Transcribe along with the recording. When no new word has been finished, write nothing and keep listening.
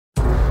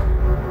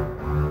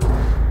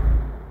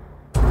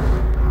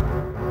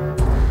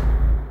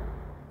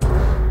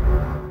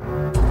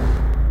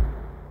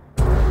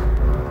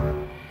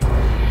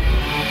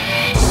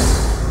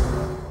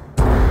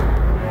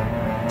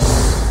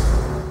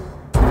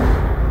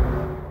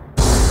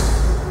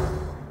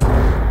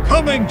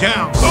coming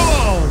down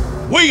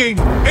the weighing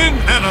in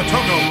at a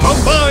total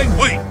combined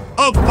weight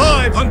of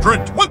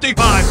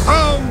 525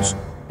 pounds,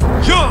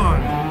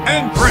 John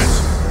and Chris,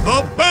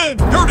 the Bad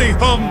Dirty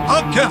Thumb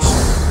Podcast.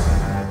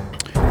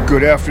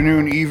 Good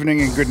afternoon,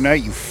 evening, and good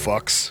night, you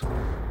fucks.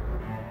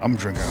 I'm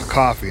drinking a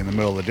coffee in the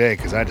middle of the day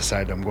because I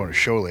decided I'm going to a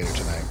show later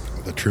tonight.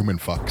 The Truman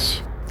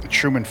fucks. The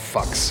Truman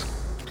fucks.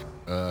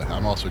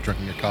 I'm also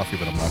drinking a coffee,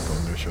 but I'm not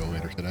going to a show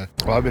later today.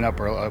 Well, I've been up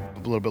a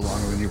little bit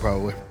longer than you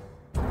probably.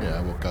 Yeah,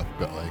 I woke up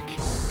at like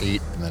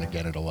 8 and then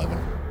again at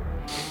 11.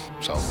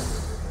 So,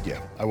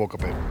 yeah, I woke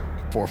up at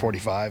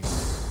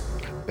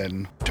 4:45.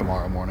 Then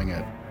tomorrow morning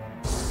at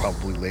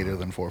probably later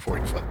than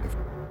 4:45.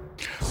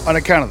 On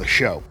account of the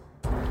show,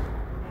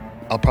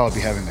 I'll probably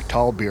be having a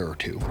tall beer or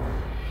two.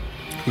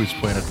 Who's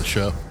playing at the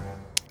show?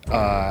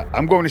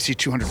 I'm going to see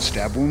 200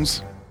 Stab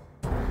Wounds,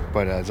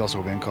 but there's also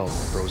a band called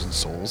Frozen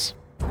Souls.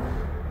 I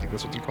think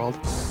that's what they're called.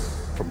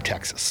 From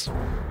Texas.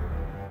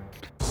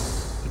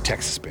 The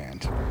Texas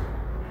band.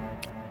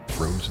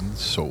 Frozen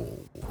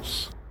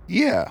Souls.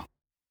 Yeah,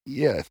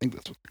 I think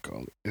that's what they're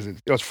called.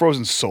 It's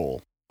Frozen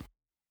Soul.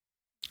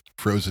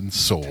 Frozen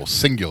Soul,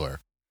 singular.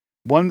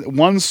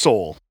 One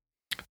soul.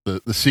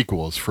 The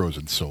sequel is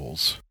Frozen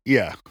Souls.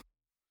 Yeah.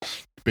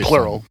 Based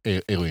Plural.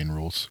 on alien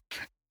rules.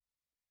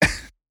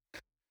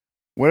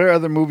 What are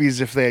other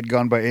movies if they had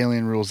gone by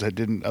alien rules that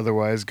didn't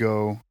otherwise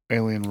go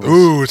alien rules?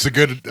 Ooh, it's a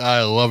good.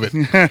 I love it.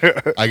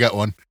 I got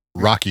one.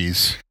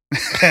 Rockies.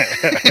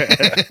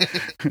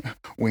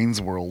 Wayne's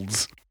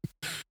Worlds.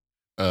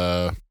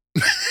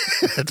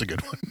 That's a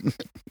good one.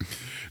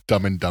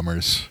 Dumb and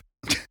Dumbers.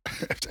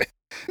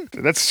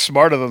 That's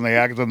smarter than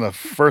the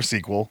first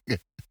sequel.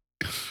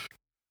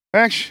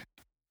 Actually,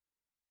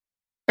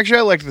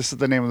 I liked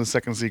the name of the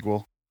second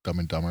sequel. Dumb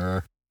and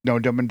Dumber. No,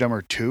 Dumb and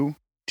Dumber 2?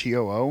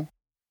 TOO?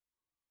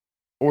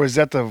 Or is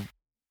that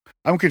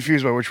I'm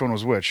confused by which one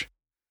was which.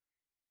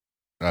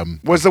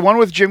 Was the one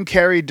with Jim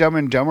Carrey Dumb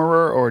and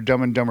Dumberer or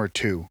Dumb and Dumber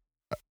 2?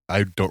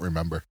 I don't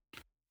remember.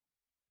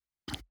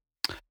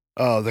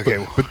 Oh,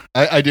 okay. But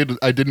I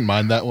didn't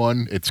mind that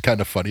one. It's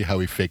kind of funny how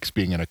he fakes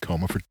being in a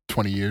coma for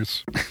 20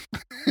 years.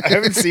 I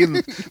haven't seen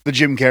the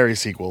Jim Carrey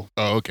sequel.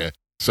 Oh, okay.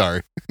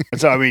 Sorry.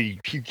 So I mean,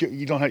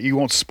 you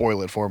won't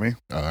spoil it for me.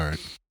 All right.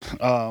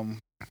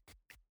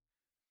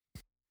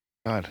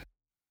 God,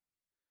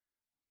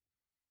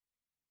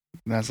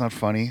 that's not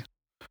funny.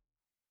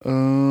 Got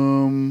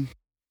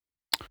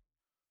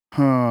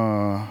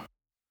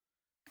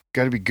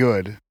to be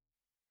good if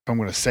I'm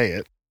gonna say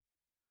it.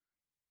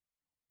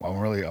 Well, I'm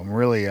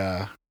really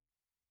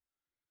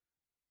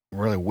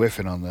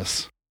whiffing on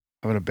this.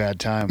 Having a bad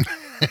time.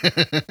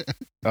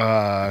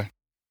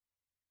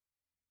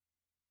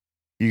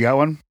 You got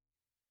one?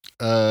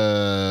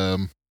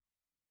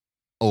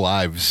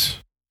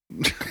 Lives.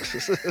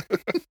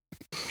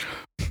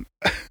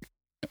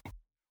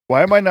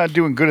 Why am I not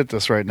doing good at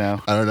this right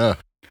now? I don't know.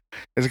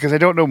 Is it because I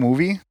don't know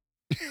movie?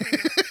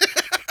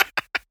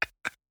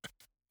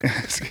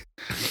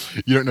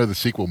 You don't know the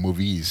sequel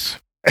movies.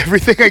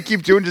 Everything I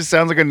keep doing just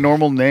sounds like a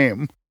normal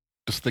name.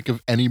 Just think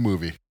of any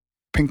movie.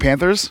 Pink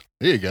Panthers?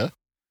 There you go.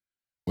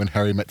 When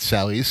Harry Met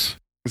Sally's.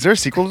 Is there a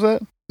sequel to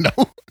that?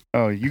 No.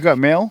 Oh, You Got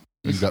Mail?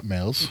 You got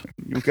mails.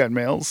 You Got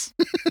Mails?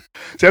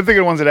 See, I'm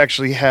thinking of ones that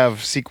actually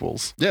have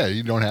sequels. Yeah,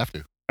 you don't have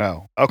to.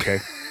 Oh, okay.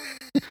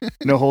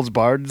 No Holds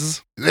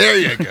Bards? There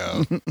you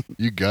go.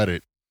 You got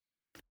it.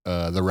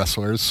 The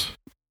Wrestlers.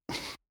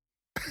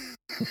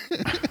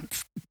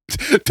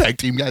 Tag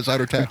team guys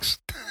outer text.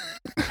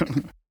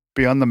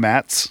 Beyond the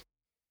Mats?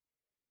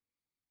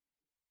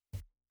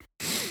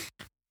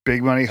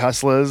 Big Money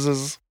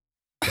Hustlers?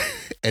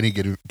 Any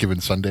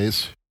given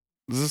Sundays.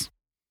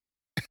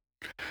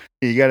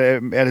 You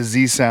gotta add a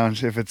Z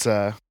sound if it's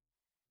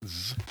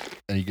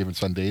Any given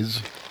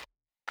Sundays.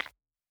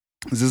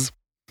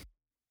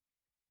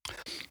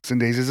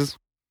 Sundays.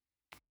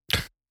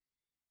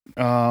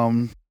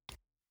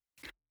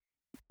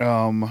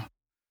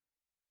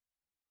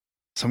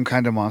 Some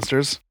Kind of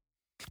Monsters.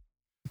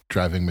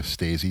 Driving Miss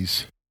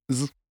Daisies.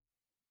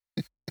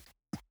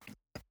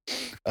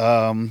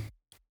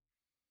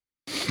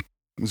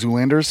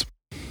 Zoolanders.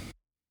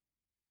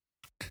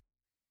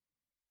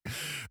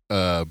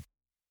 The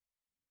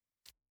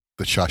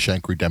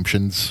Shawshank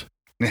Redemptions.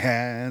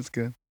 Yeah, that's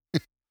good.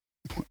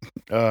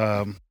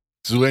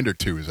 Zoolander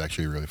 2 is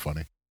actually really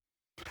funny.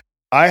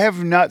 I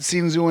have not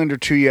seen Zoolander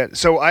 2 yet.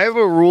 So I have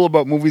a rule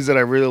about movies that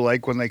I really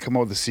like when they come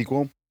out with a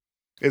sequel,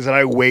 is that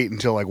I wait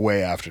until like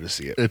way after to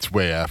see it. It's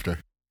way after.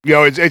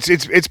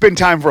 It's been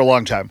time for a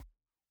long time.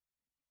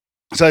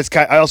 So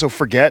I also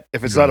forget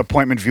if it's not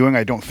appointment viewing.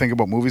 I don't think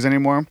about movies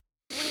anymore.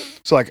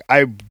 So like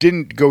I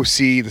didn't go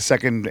see the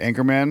second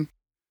Anchorman.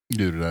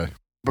 Neither did I.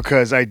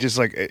 Because I just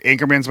like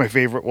Anchorman's my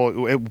favorite.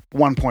 Well, at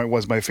one point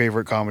was my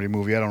favorite comedy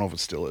movie. I don't know if it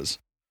still is.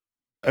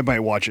 I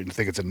might watch it and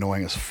think it's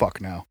annoying as fuck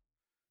now.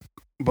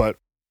 But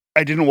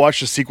I didn't watch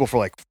the sequel for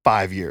like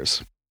 5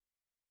 years.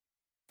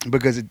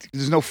 Because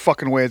there's no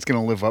fucking way it's going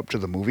to live up to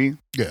the movie.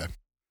 Yeah.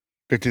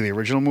 To the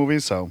original movie,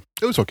 so.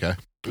 It was okay.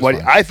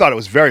 I thought it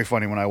was very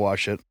funny when I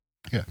watched it.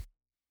 Yeah.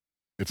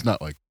 It's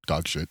not like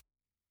dog shit.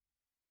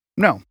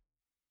 No,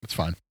 It's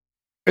fine.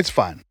 it's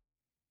fine.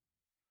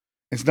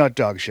 It's not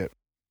dog shit.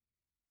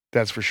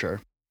 That's for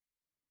sure.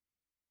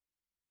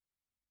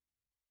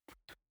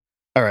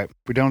 All right,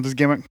 we done with this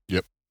gimmick?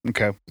 Yep.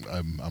 Okay.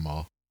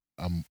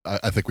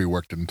 I think we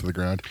worked it into the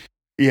ground.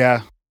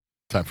 Yeah.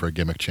 Time for a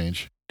gimmick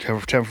change.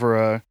 Time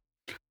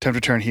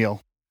to turn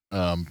heel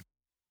or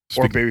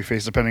Speaking-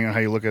 babyface, depending on how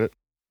you look at it.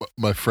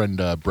 My friend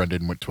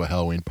Brendan went to a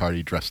Halloween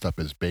party dressed up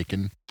as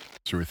Bacon.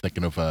 So we were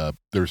thinking of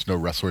there's no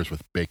wrestlers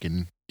with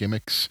bacon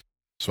gimmicks.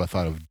 So I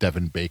thought of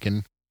Devin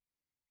Bacon.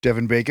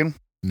 Devin Bacon.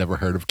 Never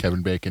heard of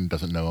Kevin Bacon.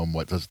 Doesn't know him.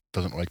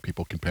 Doesn't like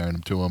people comparing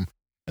him to him.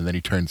 And then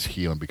he turns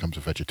heel and becomes a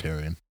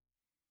vegetarian.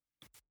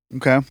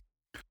 Okay.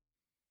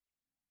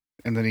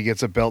 And then he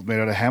gets a belt made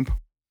out of hemp.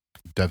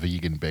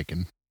 Vegan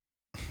Bacon.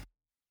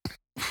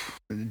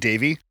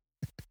 Davey.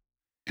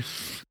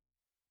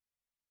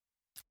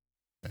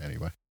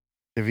 Anyway.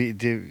 He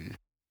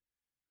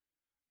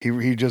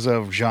does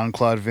a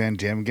Jean-Claude Van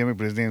Damme gimmick,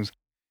 but his name's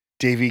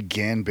Davey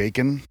Gann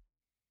Bacon.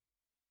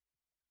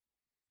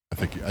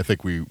 I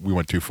think we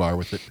went too far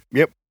with it.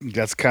 Yep,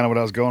 that's kind of what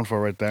I was going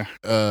for right there.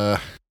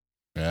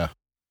 Yeah.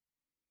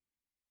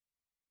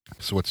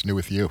 So what's new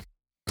with you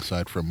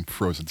aside from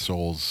Frozen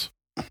Souls?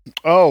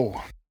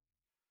 Oh,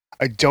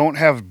 I don't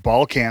have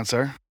ball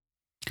cancer.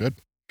 Good.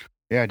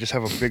 Yeah, I just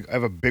have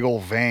a big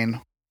old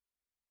vein.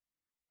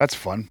 That's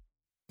fun.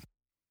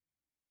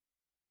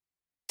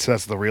 So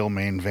that's the real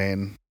main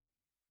vein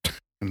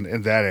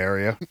in that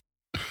area.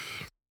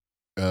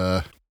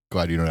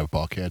 Glad you don't have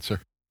ball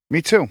cancer.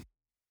 Me too.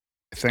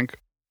 I think.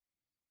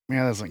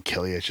 Yeah, that doesn't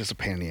kill you. It's just a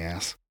pain in the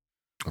ass.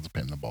 That's a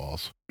pain in the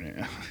balls.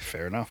 Yeah,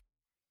 fair enough.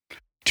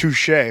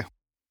 Touche.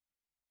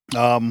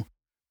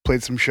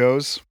 Played some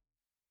shows.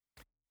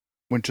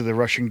 Went to the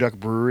Rushing Duck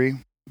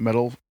Brewery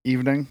metal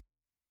evening.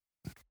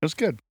 It was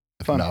good.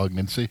 Fun.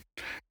 Malignancy.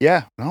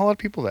 Yeah, not a lot of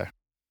people there.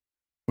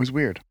 It was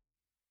weird.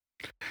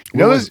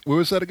 Where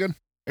was that again?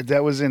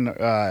 That was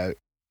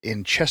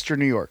in Chester,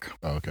 New York.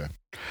 Oh, okay.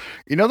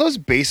 You know those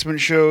basement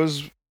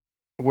shows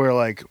where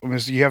like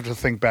you have to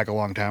think back a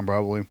long time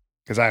probably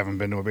because I haven't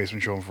been to a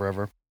basement show in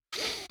forever.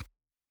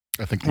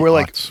 I think We're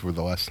like- Ots were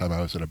the last time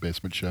I was at a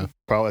basement show.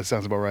 Probably that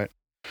sounds about right.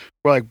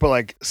 But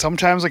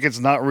sometimes like it's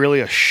not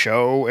really a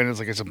show and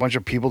it's a bunch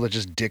of people that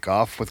just dick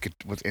off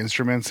with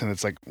instruments and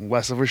it's like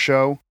less of a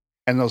show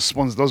and those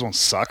ones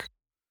suck.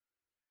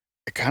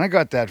 It kind of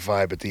got that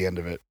vibe at the end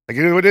of it. Like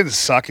it didn't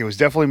suck. It was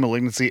definitely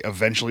Malignancy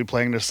eventually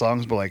playing their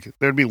songs, but like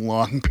there'd be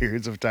long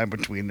periods of time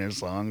between their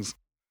songs.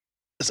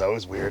 So it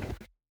was weird.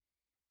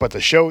 But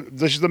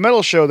the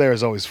metal show there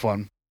is always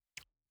fun.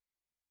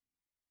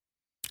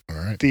 All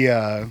right.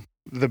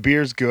 The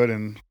beer's good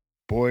and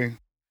boy,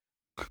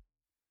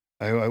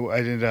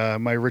 I did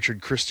my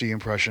Richard Christie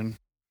impression.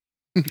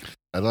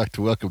 I'd like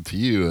to welcome to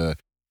you,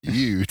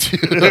 you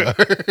to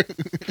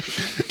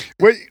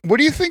What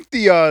do you think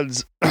the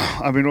odds?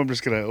 I mean, I'm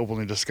just gonna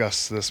openly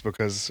discuss this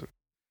because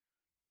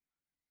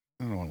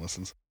no one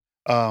listens.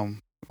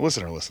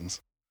 Listener listens.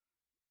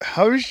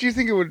 How do you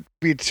think it would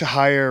be to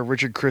hire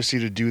Richard Christie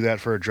to do that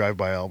for a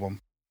drive-by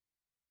album?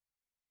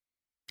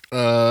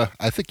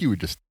 I think you would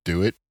just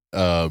do it.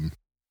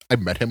 I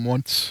met him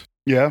once.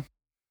 Yeah.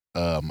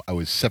 I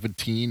was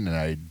 17 and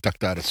I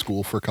ducked out of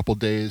school for a couple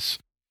days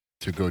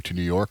to go to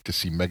New York to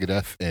see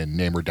Megadeth and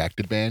Name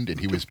Redacted Band, and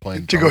he was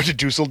playing To go to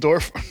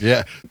Dusseldorf.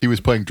 Yeah, he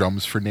was playing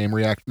drums for Name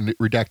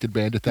Redacted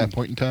Band at that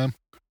point in time,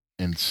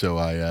 and so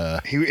I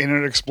He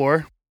Internet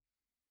Explorer.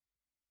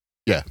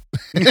 yeah,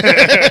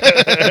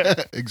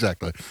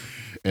 exactly.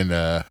 And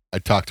I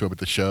talked to him at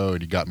the show,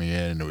 and he got me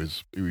in, and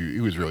he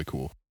was really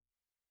cool.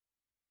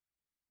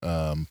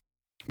 But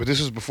this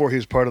was before he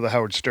was part of the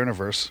Howard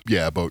Sterniverse.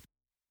 Yeah, about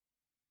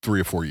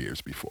 3 or 4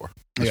 years before.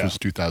 This Yeah. was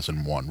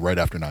 2001, right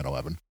after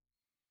 9/11.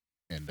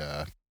 And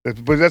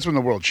But that's when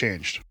the world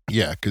changed.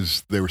 yeah,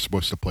 because they were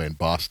supposed to play in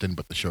Boston,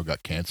 but the show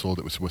got canceled.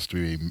 It was supposed to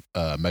be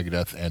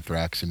Megadeth,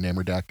 Anthrax, and Name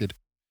Redacted.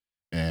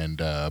 And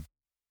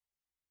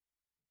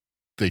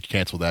they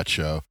canceled that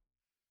show.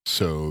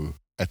 So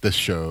at this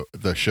show,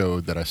 the show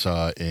that I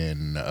saw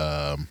in,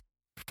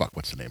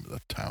 what's the name of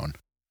the town?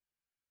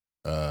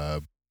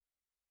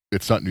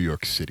 It's not New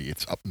York City.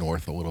 It's up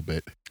north a little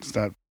bit. It's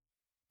not.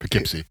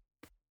 Poughkeepsie.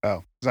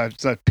 Oh,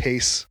 it's not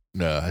Pace.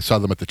 No, I saw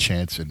them at the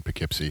Chance in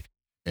Poughkeepsie,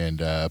 and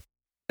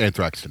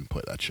Anthrax didn't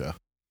play that show,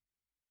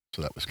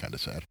 so that was kind of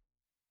sad.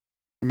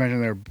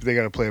 Imagine they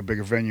got to play a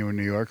bigger venue in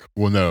New York.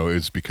 Well, no,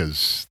 it's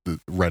because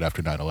right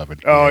after 9/11.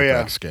 Oh, the yeah.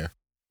 Anthrax scare,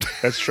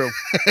 That's true.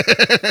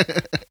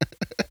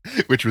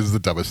 which was the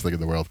dumbest thing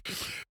in the world.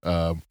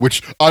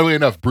 Which, oddly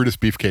enough, Brutus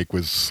Beefcake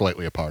was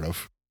slightly a part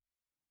of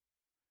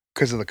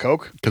Because of the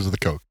Coke? because of the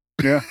Coke.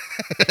 Yeah.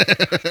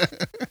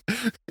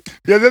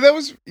 Yeah, that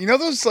was,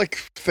 those like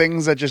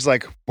things that just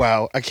like,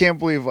 wow, I can't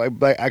believe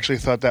I actually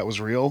thought that was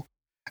real.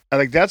 And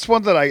like, that's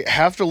one that I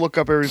have to look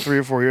up every 3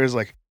 or 4 years.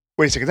 Like,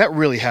 wait a second, that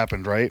really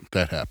happened, right?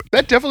 That happened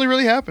That definitely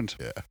really happened.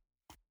 Yeah.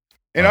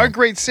 In our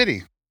great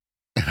city.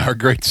 in our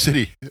great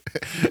city.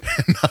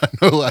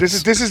 No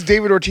less. This is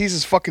David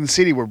Ortiz's fucking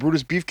city where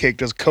Brutus Beefcake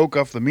does Coke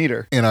off the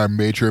meter. In our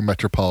major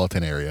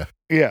metropolitan area.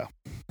 Yeah.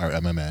 or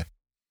MMA.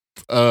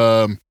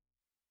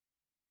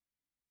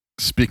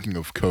 Speaking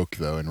of Coke,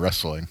 though, in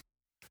wrestling,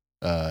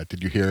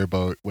 did you hear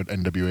about what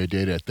NWA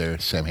did at their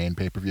Sam Hain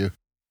pay-per-view?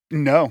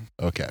 No.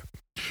 Okay.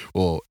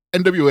 Well,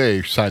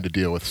 NWA signed a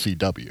deal with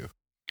CW.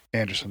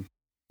 Anderson.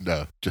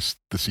 No, just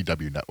the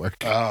CW network.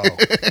 Oh.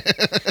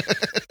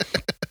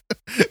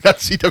 Not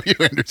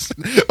CW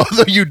Anderson.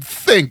 Although you'd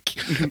think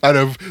out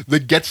of the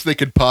gets they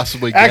could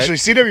possibly get. Actually,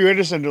 CW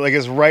Anderson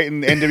is right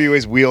in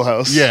NWA's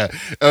wheelhouse. Yeah.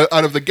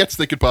 Out of the gets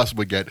they could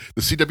possibly get,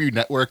 the CW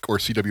Network or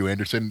CW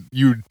Anderson,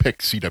 you'd pick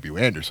CW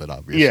Anderson,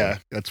 obviously. Yeah.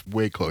 That's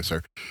way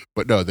closer.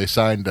 But no, they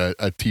signed a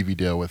TV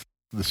deal with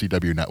the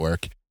CW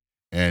Network.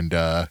 And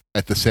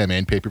at the Sam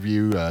Hain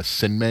pay-per-view,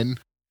 Sinmin,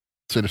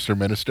 Sinister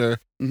Minister,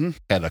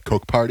 had a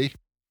Coke party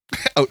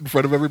out in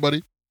front of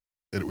everybody.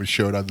 And it was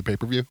showed on the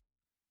pay-per-view.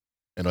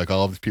 And like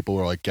all of these people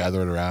were like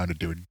gathering around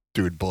and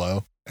doing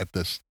blow at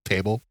this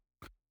table.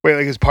 Wait,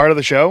 like as part of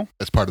the show?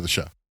 As part of the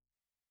show.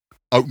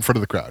 Out in front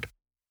of the crowd.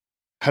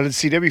 How did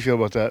CW feel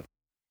about that?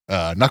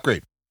 Not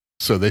great.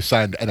 So they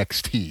signed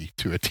NXT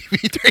to a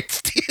TV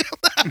rights deal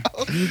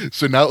now.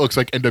 So now it looks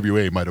like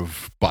NWA might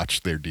have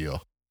botched their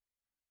deal.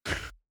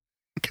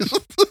 Because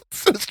of the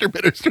Sinister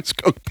Minister's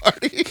Coke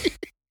party.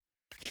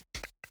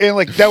 And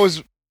like that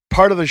was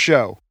part of the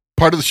show.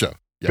 Part of the show.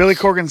 Yes. Billy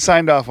Corgan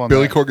signed off on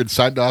Billy that. Corgan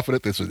signed off on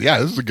it. They said, yeah,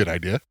 this is a good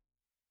idea.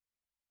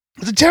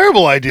 It's a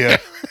terrible idea.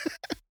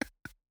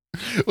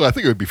 Well, I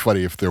think it would be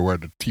funny if there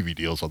weren't TV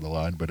deals on the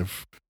line, but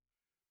if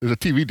there's a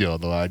TV deal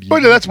on the line.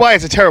 But no, that's why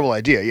it's a terrible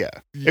idea, yeah.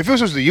 If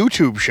this was the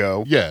YouTube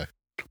show. Yeah.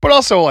 But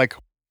also, like,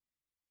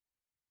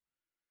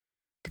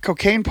 the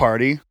cocaine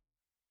party.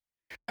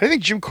 I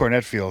think Jim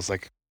Cornette feels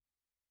like.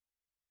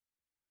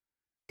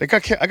 I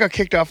got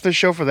kicked off this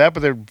show for that,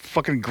 but they're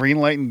fucking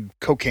greenlighting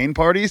cocaine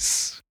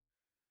parties.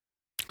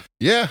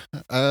 Yeah.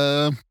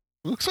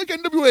 Looks like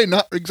NWA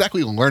not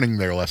exactly learning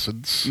their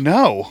lessons.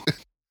 No.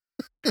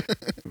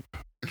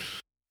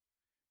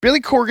 Billy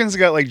Corgan's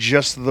got like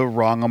just the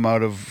wrong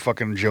amount of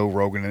fucking Joe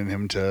Rogan in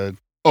him to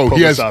pull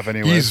this off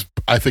anyway.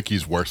 I think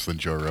he's worse than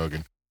Joe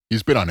Rogan.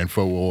 He's been on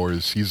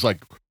InfoWars. He's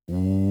like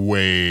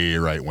way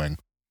right wing.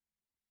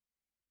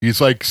 He's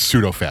like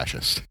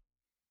pseudo-fascist.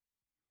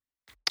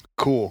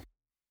 Cool.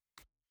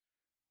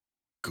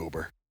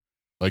 Goober.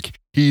 Like,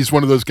 he's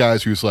one of those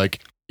guys who's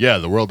like, yeah,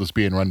 the world is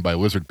being run by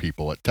lizard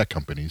people at tech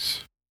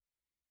companies.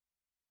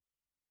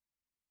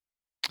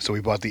 So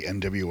we bought the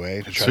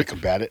NWA to try to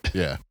combat it.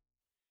 Yeah.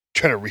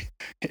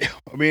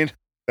 I mean,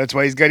 that's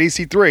why he's got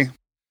EC3.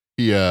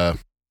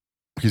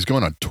 He's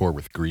going on tour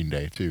with Green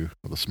Day, too,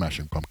 where the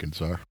Smashing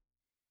Pumpkins are.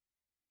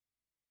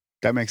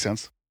 That makes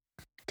sense.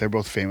 They're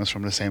both famous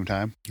from the same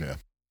time. Yeah.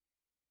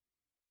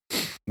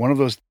 One of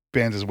those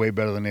bands is way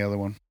better than the other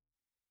one.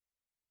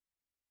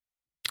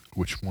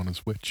 Which one is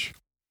which?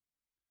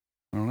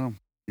 I don't know.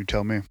 You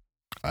tell me.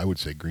 I would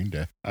say Green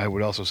Day. I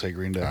would also say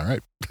Green Day. All right.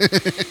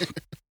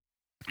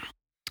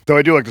 Though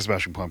I do like the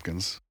Smashing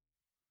Pumpkins.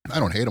 I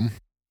don't hate them.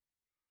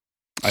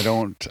 I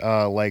don't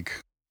like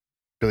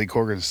Billy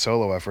Corgan's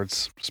solo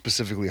efforts,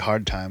 specifically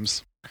Hard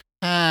Times.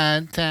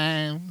 Hard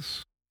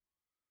Times.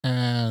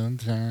 Hard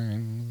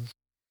Times.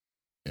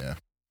 Yeah.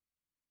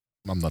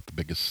 I'm not the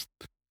biggest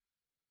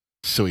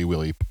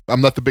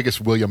I'm not the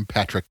biggest William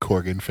Patrick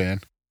Corgan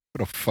fan.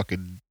 What a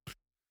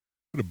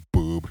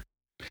boob.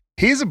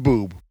 He's a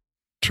boob.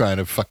 Trying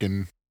to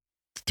fucking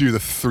do the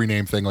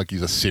 3-name thing like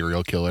he's a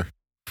serial killer.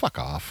 Fuck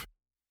off.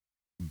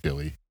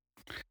 Billy.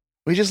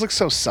 He just looks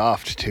so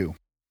soft, too.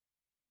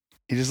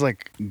 He's just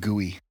like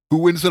gooey. Who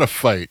wins in a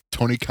fight,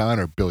 Tony Khan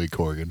or Billy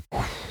Corgan?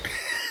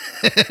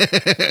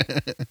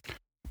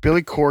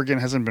 Billy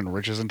Corgan hasn't been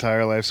rich his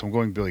entire life, so I'm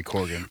going Billy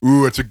Corgan.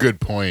 Ooh, that's a good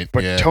point.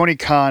 But yeah. Tony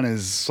Khan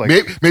is like...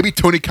 Maybe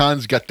Tony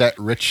Khan's got that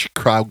rich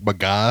Krav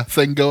Maga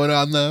thing going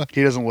on, though.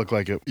 He doesn't look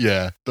like it.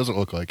 Yeah, doesn't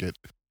look like it.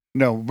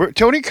 No,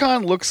 Tony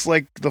Khan looks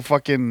like the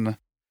fucking...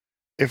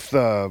 If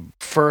the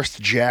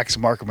first Jax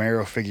Mark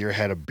Romero figure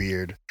had a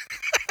beard.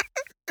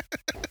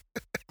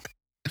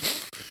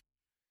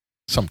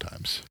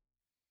 Sometimes.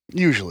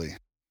 Usually.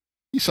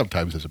 He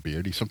sometimes has a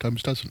beard. He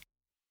sometimes doesn't.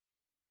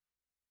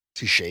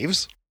 He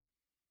shaves?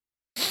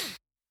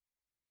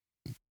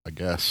 I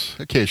guess.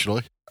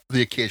 Occasionally.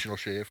 The occasional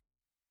shave.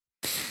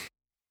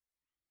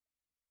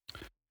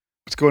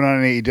 What's going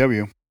on in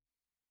AEW?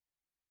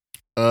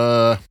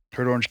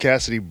 Heard Orange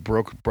Cassidy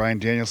broke Bryan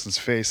Danielson's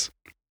face.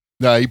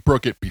 No, he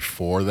broke it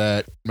before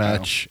that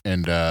match,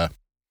 and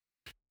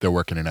they're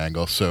working an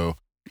angle. So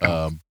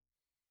that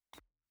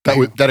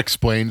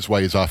explains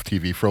why he's off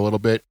TV for a little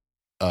bit.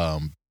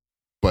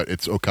 But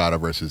it's Okada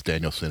versus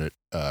Danielson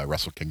at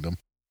Wrestle Kingdom,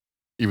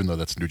 even though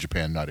that's New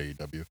Japan, not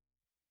AEW.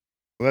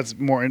 Well, that's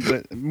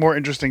more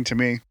interesting to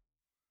me.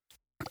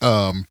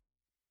 New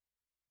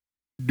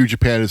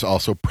Japan is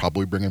also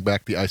probably bringing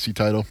back the IC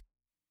title.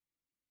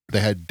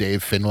 They had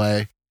Dave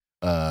Finlay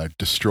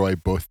destroy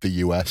both the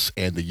US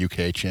and the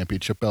UK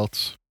championship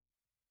belts.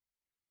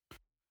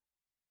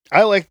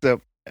 I like the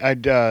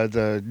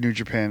New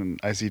Japan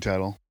IC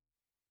title.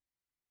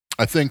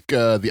 I think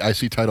the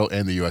IC title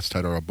and the US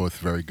title are both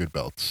very good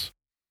belts.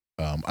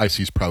 IC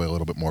is probably a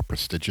little bit more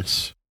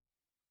prestigious.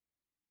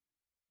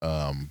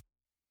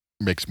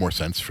 makes more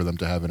sense for them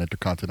to have an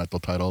Intercontinental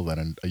title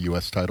than a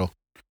U.S. title.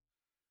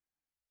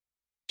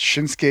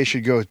 Shinsuke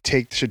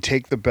should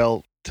take the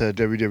belt to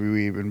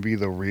WWE and be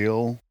the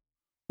real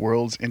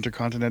world's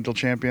Intercontinental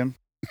Champion.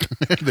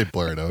 They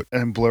blur it out.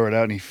 And blur it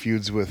out, and he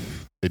feuds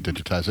with... They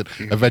digitize it.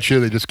 Eventually,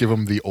 they just give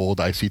him the old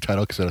IC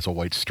title because it has a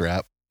white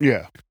strap.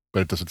 Yeah.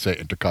 But it doesn't say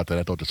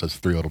Intercontinental. It just has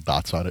 3 little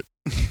dots on it.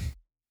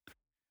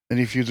 And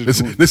he feuds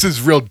with... This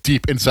is real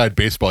deep inside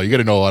baseball. You got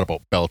to know a lot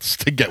about belts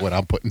to get what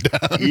I'm putting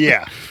down.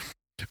 Yeah.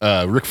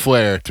 Ric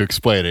Flair, to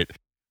explain it,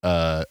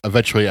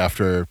 eventually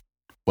after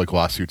like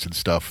lawsuits and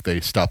stuff, they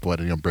stopped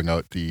letting him bring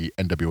out the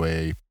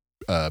NWA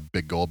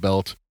big gold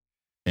belt,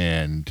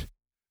 and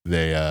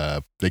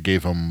they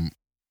gave him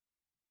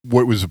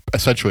what was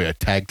essentially a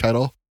tag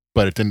title,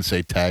 but it didn't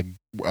say tag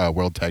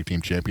world tag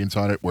team champions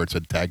on it. Where it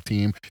said tag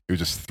team, it was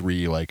just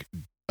 3 like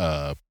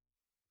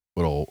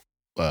little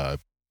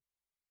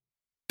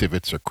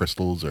divots or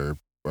crystals or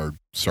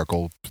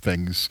circle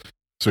things.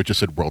 So it just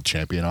said world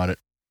champion on it,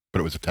 but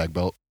it was a tag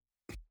belt.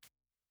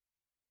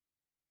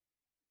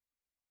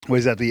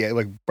 Was that the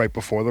like right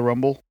before the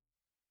Rumble?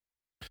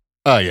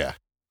 Yeah.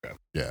 Okay.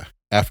 Yeah.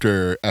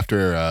 After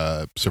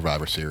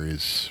Survivor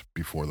Series,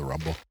 before the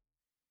Rumble.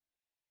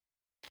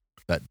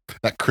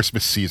 That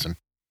Christmas season.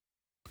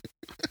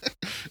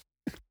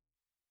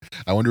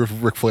 I wonder if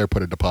Ric Flair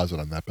put a deposit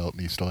on that belt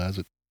and he still has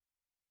it.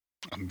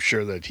 I'm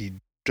sure that he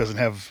doesn't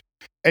have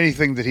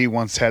anything that he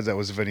once had that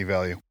was of any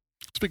value.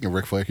 Speaking of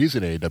Ric Flair, he's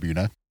in AEW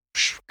now.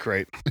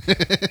 Great.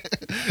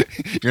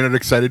 You're not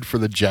excited for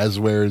the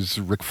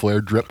Jazzwares Ric Flair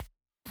drip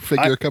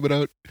figure coming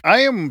out? I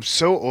am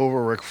so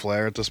over Ric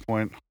Flair at this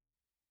point.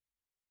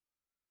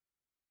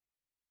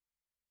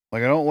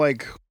 Like, I don't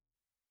like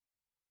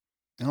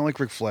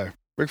Ric Flair.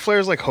 Ric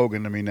Flair's like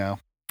Hogan to me now.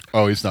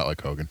 Oh, he's not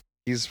like Hogan.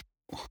 He's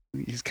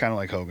kind of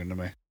like Hogan to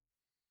me.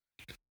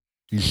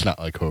 He's not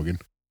like Hogan.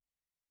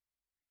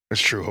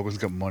 That's true. Hogan's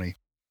got money.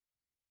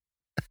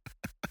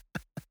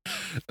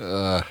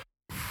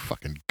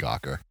 Fucking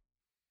gawker.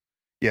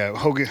 Yeah,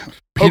 Hogan.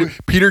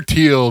 Peter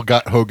Thiel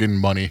got Hogan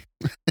money.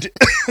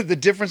 The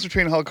difference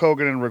between Hulk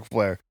Hogan and Ric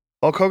Flair.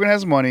 Hulk Hogan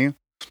has money.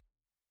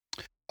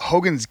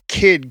 Hogan's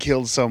kid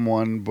killed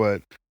someone,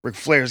 but Ric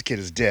Flair's kid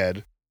is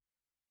dead.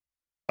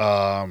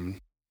 That's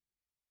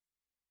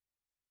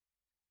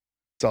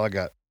all I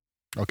got.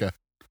 Okay.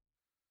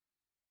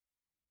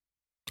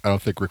 I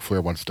don't think Ric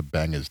Flair wants to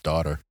bang his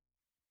daughter.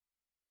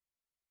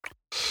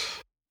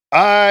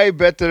 I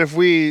bet that if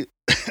we...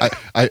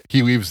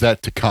 he leaves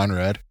that to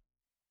Conrad.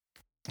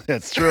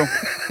 That's true.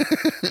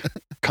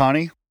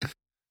 Connie?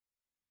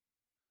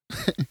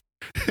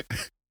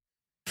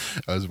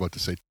 I was about to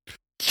say,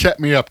 chat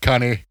me up,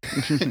 Connie.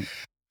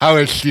 How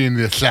is she in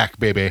the sack,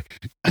 baby?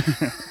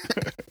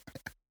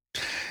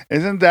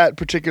 Isn't that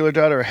particular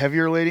daughter a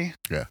heavier lady?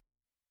 Yeah.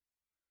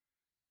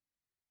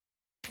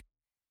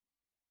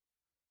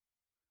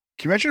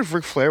 Can you imagine if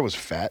Ric Flair was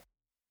fat?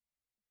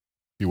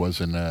 He was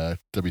in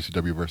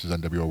WCW versus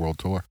NWO World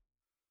Tour.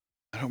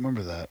 I don't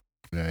remember that.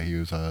 Yeah, he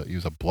was a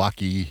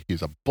blocky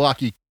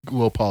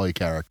low poly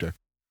character.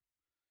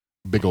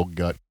 Big old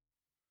gut.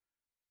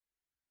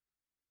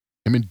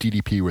 Him and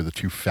DDP were the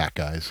 2 fat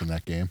guys in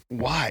that game.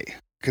 Why?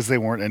 Because they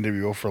weren't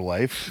NWO for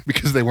life?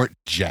 Because they weren't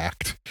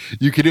jacked.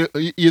 You could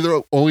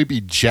either only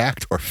be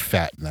jacked or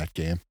fat in that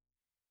game.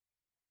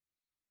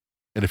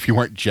 And if you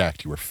weren't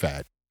jacked, you were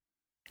fat.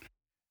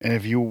 And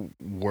if you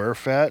were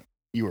fat,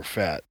 you were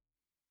fat.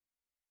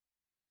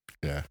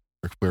 Yeah.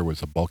 Ric Flair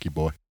was a bulky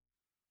boy.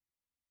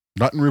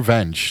 Not in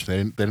Revenge.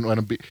 They didn't let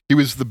him be. He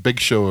was the Big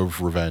Show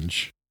of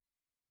Revenge.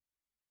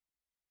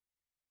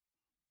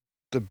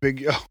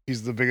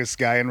 He's the biggest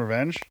guy in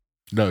Revenge?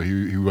 No,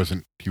 he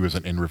wasn't. He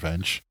wasn't in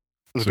Revenge.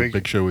 So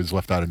Big Show was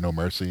left out of No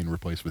Mercy and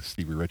replaced with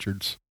Stevie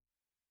Richards.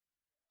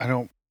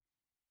 But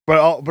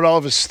all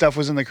of his stuff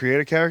was in the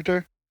creative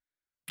character?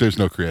 There's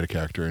no creative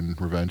character in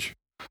Revenge.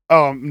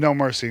 Oh, No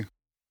Mercy.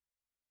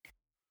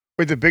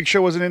 Wait, the Big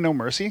Show wasn't in No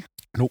Mercy?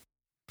 Nope.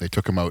 They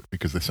took him out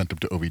because they sent him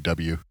to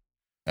OVW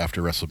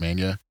after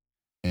WrestleMania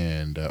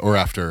or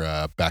after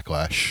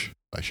Backlash,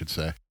 I should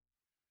say.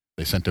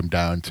 They sent him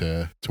down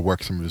to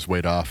work some of his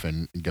weight off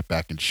and get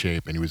back in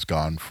shape, and he was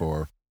gone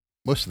for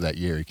most of that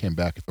year. He came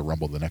back at the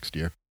Rumble the next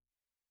year.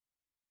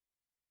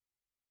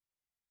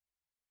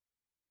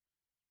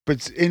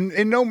 But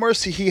in No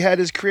Mercy, he had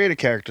his creative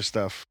character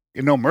stuff.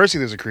 In No Mercy,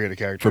 there's a creative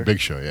character. For Big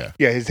Show, yeah.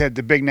 Yeah, he had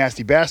the big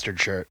nasty bastard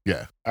shirt.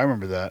 Yeah. I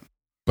remember that.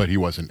 But he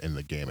wasn't in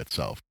the game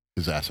itself.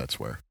 His assets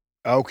were.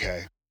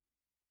 Okay.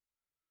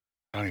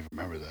 I don't even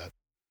remember that.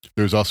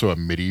 There was also a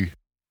MIDI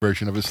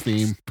version of his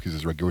theme because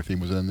his regular theme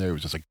was in there. It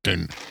was just like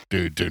dun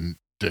dun dun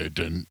dun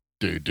dun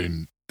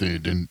dun dun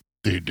dun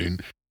dun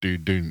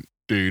dun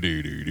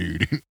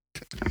dun dun.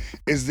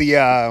 Is the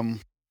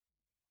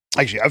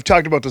actually I've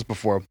talked about this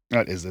before.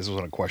 This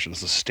wasn't a question,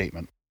 it's a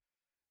statement.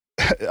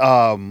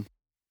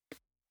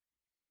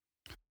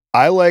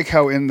 I like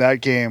how in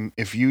that game,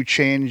 if you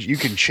can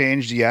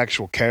change the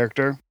actual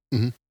character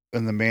in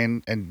the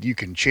main, and you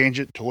can change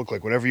it to look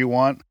like whatever you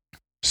want.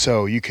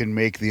 So you can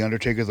make the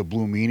Undertaker the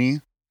Blue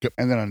Meanie, Yep.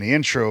 And then on the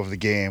intro of the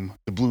game,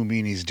 the blue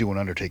meanies doing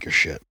Undertaker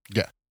shit.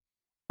 Yeah.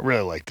 I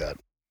really like that.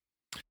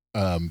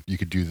 You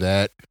could do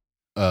that.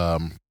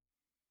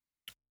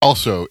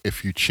 Also,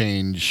 if you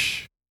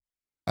change,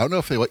 I don't know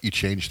if they let you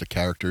change the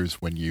characters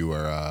when you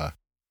are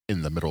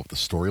in the middle of the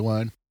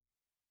storyline,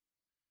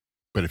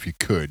 but if you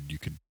could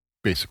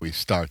basically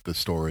start the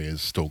story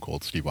as Stone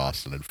Cold Steve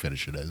Austin and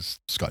finish it as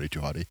Scotty 2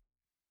 Hotty.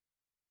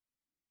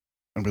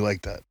 And we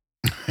like that.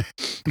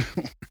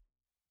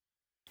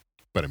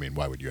 But I mean,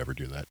 why would you ever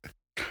do that?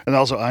 And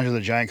also, Andre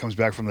the Giant comes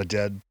back from the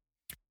dead.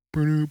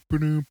 Boom.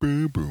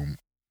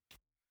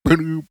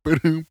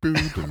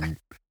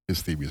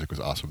 His theme music was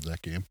awesome in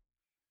that game.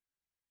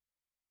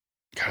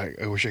 God,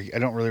 I wish I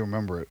don't really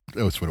remember it.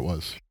 That's what it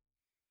was.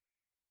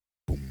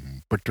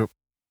 Boom,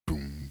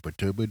 boom,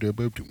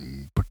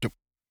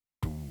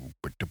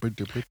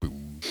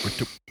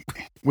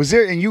 Was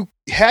there, and you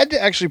had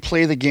to actually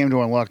play the game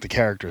to unlock the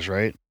characters,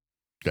 right?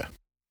 Yeah.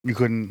 You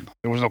couldn't,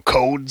 there was no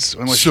codes.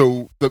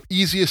 So the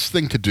easiest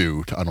thing to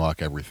do to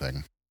unlock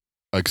everything,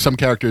 like some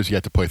characters you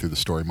have to play through the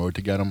story mode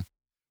to get them,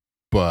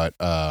 but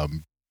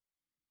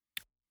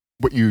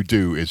what you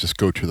do is just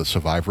go to the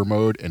survivor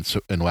mode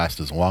and last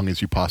as long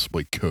as you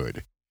possibly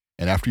could.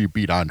 And after you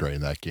beat Andre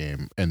in that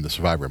game, in the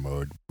survivor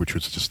mode, which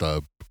was just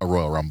a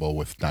Royal Rumble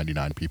with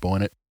 99 people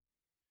in it,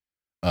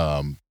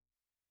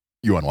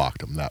 you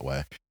unlocked them that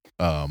way.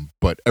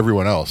 But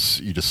everyone else,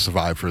 you just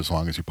survive for as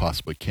long as you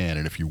possibly can.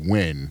 And if you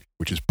win,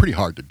 which is pretty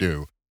hard to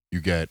do, you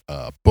get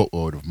a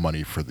boatload of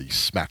money for the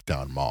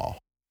SmackDown Mall.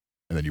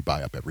 And then you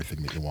buy up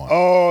everything that you want.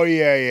 Oh,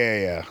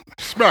 yeah.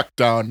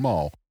 SmackDown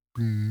Mall.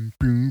 Boom,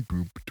 boom,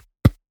 boom,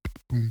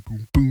 boom, boom,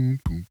 boom, boom,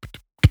 boom,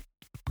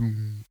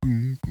 boom,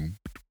 boom, boom.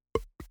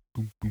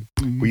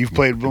 Well, you've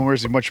played No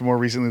Mercy much more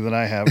recently than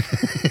I have.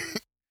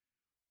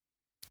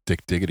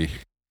 Dick Diggity.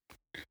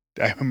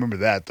 I remember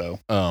that, though.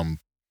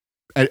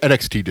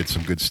 NXT did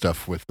some good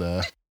stuff with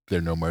their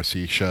No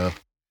Mercy show.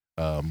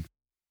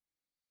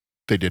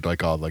 They did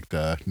all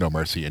the No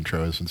Mercy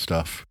intros and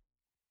stuff.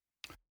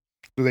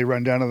 Do they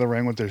run down to the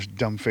ring with their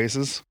dumb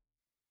faces?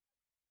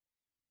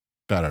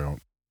 That I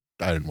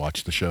didn't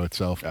watch the show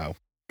itself. Oh,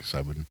 because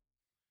I've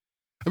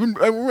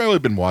really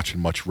been watching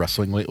much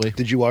wrestling lately.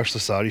 Did you watch the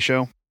Saudi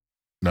show?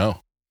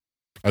 No,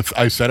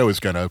 I said I was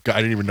gonna.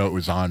 I didn't even know it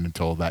was on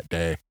until that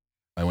day.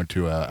 I went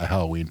to a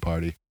Halloween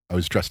party. I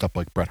was dressed up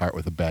like Bret Hart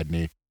with a bad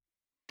knee.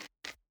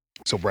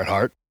 So Bret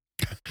Hart?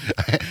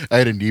 I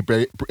had a knee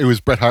brace. It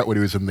was Bret Hart when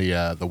he was in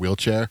the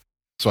wheelchair.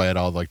 So I had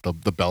all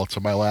the belts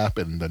on my lap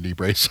and the knee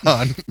brace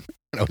on.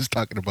 And I was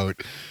talking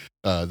about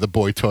the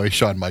boy toy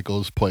Shawn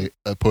Michaels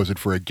posing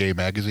for a gay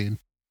magazine.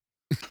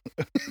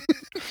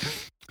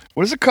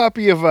 What does a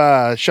copy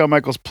of Shawn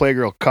Michaels'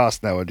 Playgirl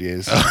cost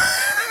nowadays?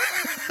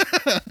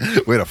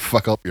 Way to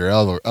fuck up your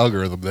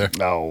algorithm there.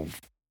 No.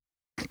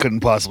 Couldn't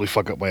possibly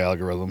fuck up my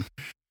algorithm.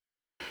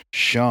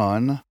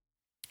 Shawn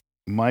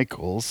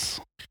Michaels.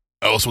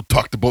 I also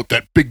talked about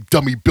that big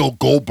dummy Bill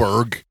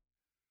Goldberg.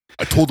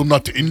 I told him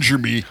not to injure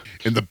me,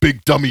 and the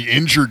big dummy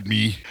injured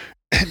me.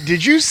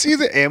 Did you see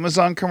the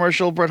Amazon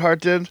commercial Bret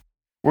Hart did?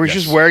 Where he's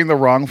just wearing the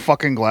wrong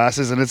fucking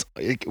glasses, and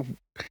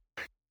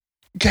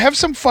have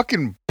some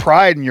fucking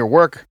pride in your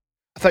work.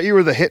 I thought you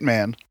were the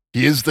hitman.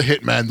 He is the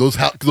hitman.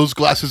 Those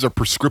glasses are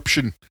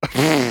prescription.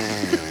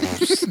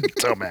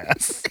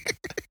 Dumbass.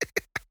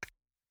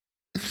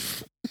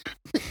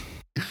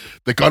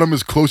 They got him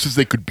as close as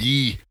they could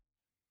be.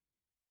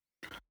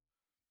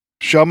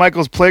 Shawn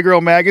Michaels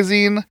Playgirl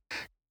magazine,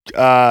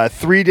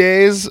 3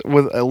 days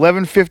with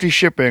 $11.50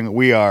 shipping.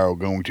 We are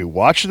going to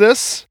watch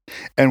this,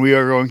 and we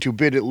are going to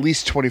bid at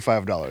least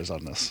 $25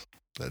 on this.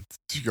 That's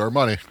your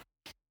money.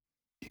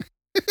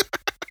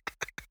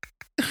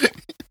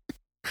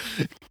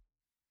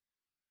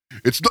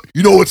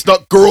 It's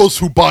not girls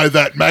who buy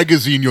that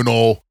magazine,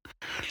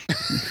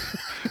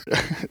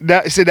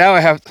 Now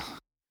I have.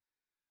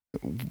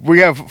 We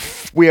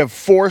have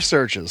 4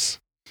 searches,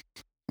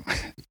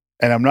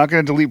 and I'm not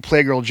going to delete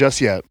Playgirl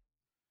just yet.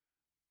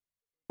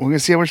 We're going to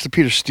see how much the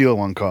Peter Steele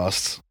one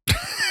costs.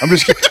 I'm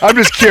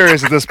just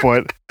curious at this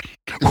point.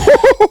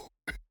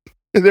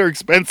 They're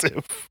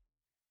expensive.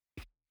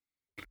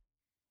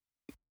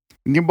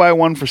 You can buy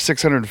one for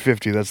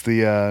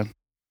 $650.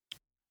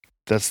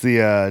 That's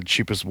the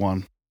cheapest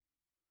one.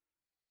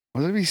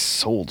 What would it be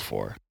sold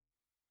for?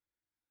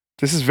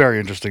 This is very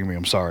interesting to me.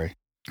 I'm sorry.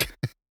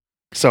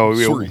 So,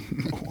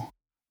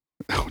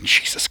 oh,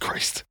 Jesus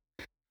Christ.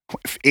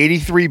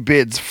 83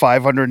 bids,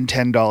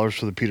 $510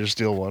 for the Peter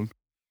Steele one.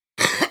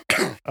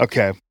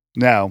 Okay.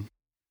 Now.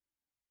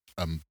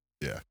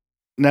 Yeah.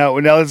 Now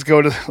let's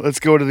go to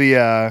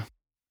the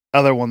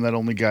other one that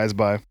only guys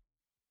buy.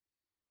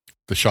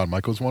 The Shawn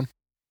Michaels one?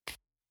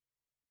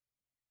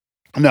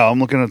 No, I'm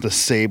looking at the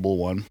Sable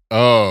one.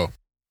 Oh.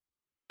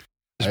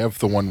 I have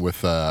the one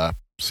with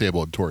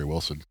Sable and Tori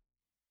Wilson.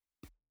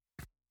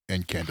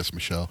 And Candice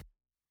Michelle.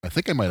 I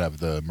think I might have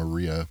the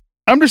Maria.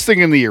 I'm just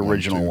thinking the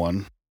original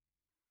one.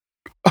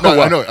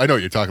 No, I know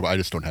what you're talking about. I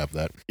just don't have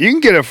that. You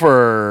can get it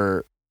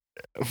for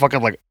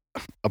fucking like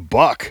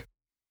 $1.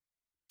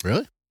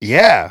 Really?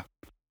 Yeah.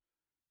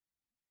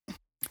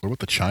 What about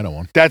the China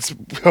one? That's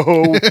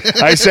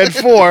I said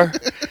 4.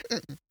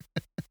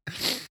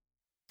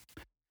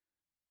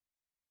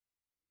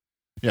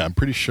 Yeah, I'm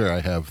pretty sure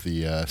I have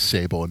the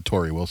Sable and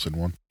Tori Wilson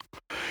one.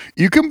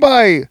 You can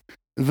buy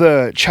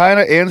the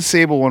China and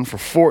Sable one for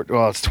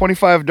it's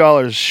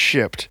 $25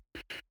 shipped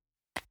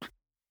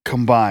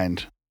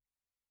combined.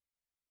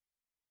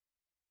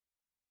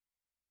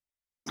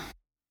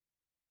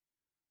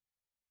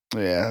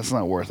 Yeah, that's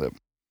not worth it.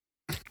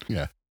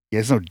 Yeah.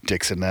 There's no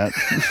dicks in that.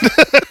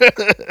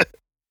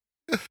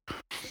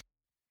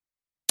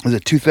 Is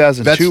it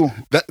 2002?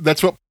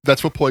 That's what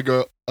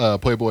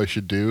Playboy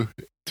should do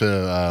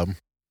to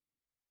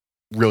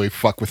really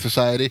fuck with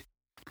society,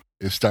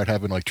 is start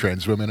having like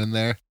trans women in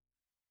there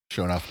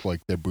showing off like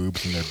their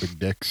boobs and their big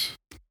dicks.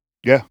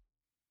 Yeah,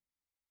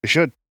 they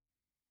should.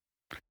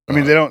 I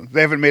mean,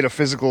 they haven't made a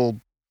physical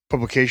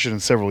publication in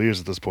several years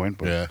at this point.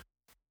 But. Yeah,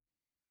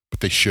 but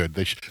they should.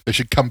 They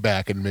should come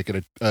back and make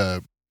it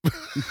a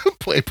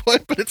Playboy,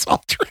 but it's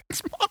all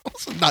trans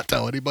models and not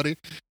tell anybody.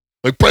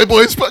 Like,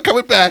 Playboy's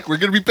coming back. We're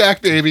gonna be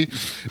back, baby.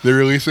 They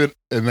release it,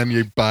 and then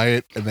you buy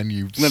it, and then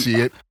you see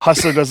it.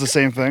 Hustler does the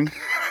same thing.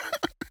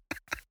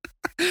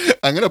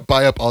 I'm gonna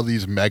buy up all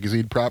these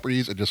magazine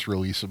properties and just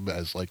release them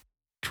as like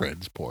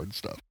trans porn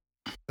stuff.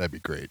 That'd be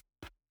great.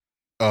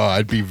 Oh,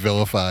 I'd be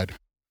vilified.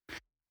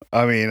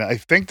 I mean, I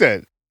think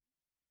that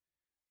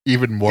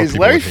even more. Is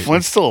Larry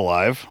Flint still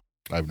alive?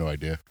 I have no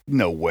idea.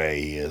 No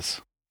way he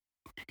is.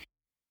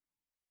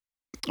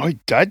 Oh, he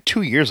died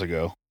 2 years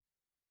ago.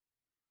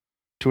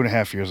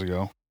 2.5 years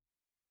ago.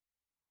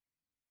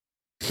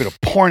 Been a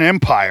porn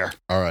empire.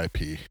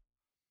 R.I.P.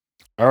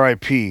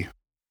 R.I.P.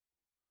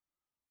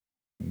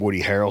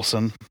 Woody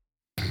Harrelson.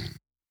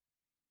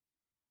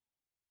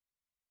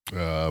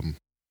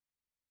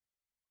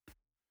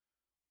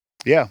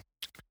 Yeah.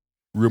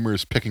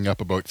 Rumors picking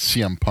up about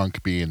CM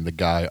Punk being the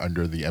guy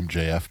under the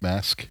MJF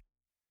mask.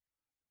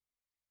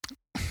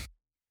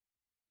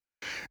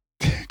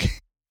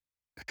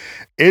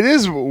 It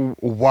is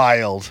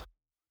wild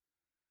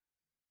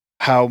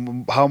how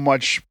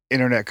much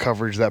internet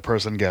coverage that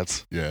person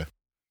gets. Yeah.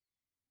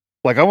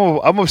 Like, I'm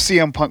a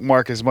CM Punk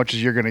mark as much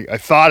as you're gonna. I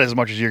thought as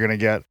much as you're gonna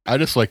get. I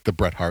just like the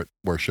Bret Hart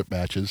worship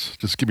matches.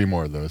 Just give me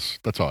more of those.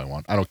 That's all I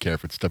want. I don't care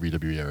if it's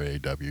WWE or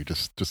AEW.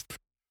 Just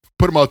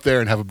put them out there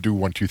and have them do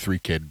 1, 2, 3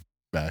 kid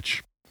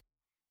match.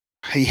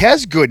 He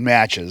has good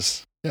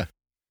matches. Yeah,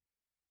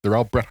 they're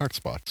all Bret Hart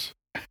spots.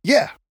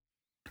 Yeah,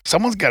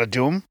 someone's got to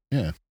do them.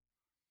 Yeah,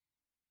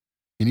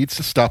 he needs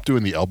to stop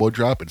doing the elbow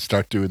drop and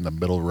start doing the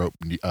middle rope.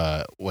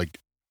 Like,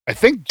 I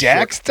think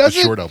Dax does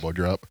it. Short elbow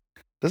drop.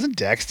 Doesn't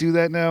Dax do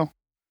that now?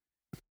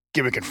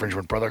 Gimmick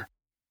infringement, brother.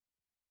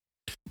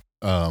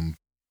 But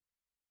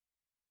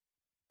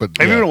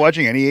have you been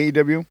watching any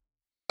AEW?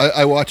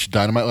 I watched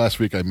Dynamite last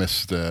week. I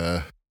missed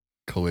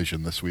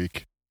Collision this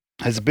week.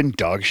 Has it been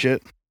dog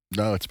shit?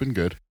 No, it's been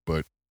good,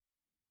 but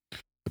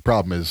the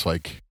problem is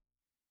like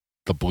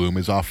the bloom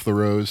is off the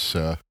rose.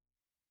 The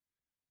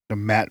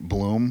Matt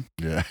Bloom.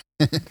 Yeah.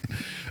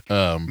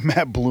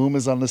 Matt Bloom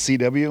is on the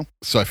CW.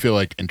 So I feel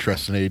like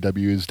interest in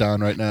AEW is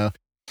down right now.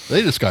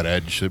 They just got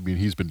Edge. I mean,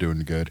 he's been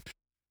doing good.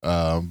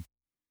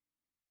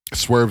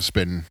 Swerve's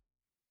been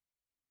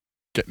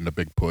getting a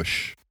big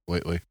push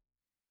lately.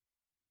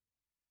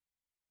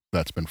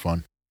 That's been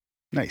fun.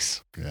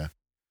 Nice. Yeah.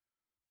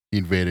 He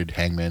invaded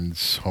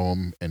Hangman's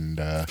home and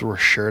threw a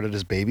shirt at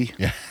his baby.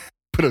 Yeah.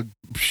 Put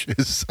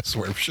his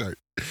Swerve shirt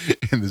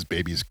in his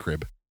baby's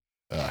crib.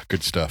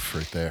 Good stuff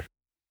right there.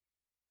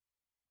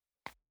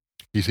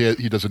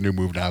 He does a new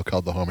move now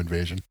called the Home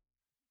Invasion.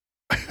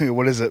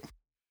 What is it?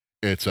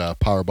 It's a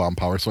power bomb,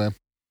 power slam.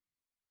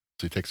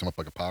 So he takes him up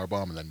like a power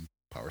bomb and then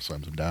power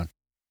slams him down.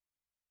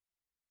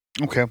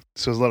 Okay,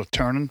 so there's a lot of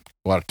turning.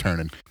 A lot of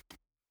turning.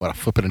 A lot of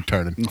flipping and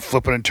turning.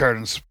 Flipping and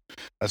turning.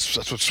 That's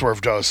what Swerve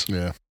does.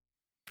 Yeah.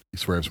 He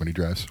swerves when he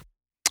drives.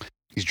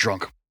 He's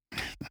drunk.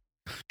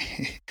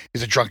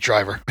 He's a drunk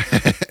driver.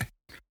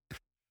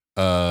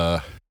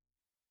 What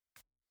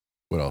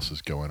else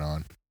is going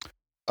on?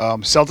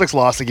 Celtics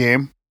lost a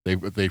game.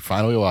 They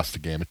finally lost the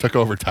game. It took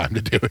overtime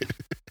to do it.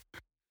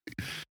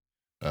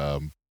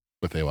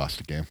 But they lost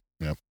the game.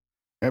 Yep.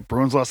 Yep.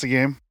 Bruins lost the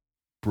game.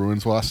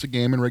 Bruins lost the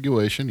game in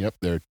regulation. Yep.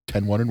 They're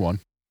 10-1-1.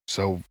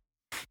 So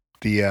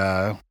the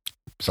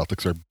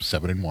Celtics are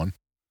 7-1.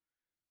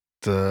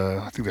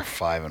 I think they're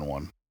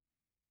 5-1.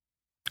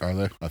 Are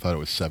they? I thought it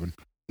was 7.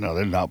 No,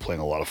 they're not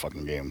playing a lot of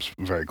fucking games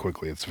very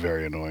quickly. It's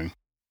very annoying.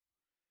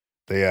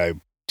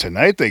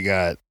 Tonight they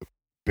got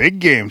big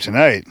game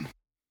tonight.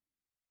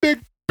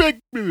 Big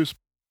news.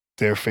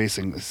 They're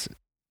facing this.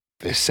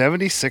 They're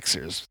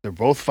 76ers. They're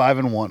both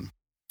 5-1.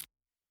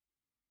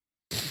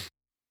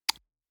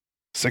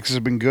 Sixers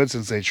have been good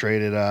since they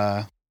traded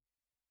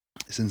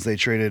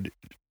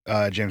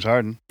James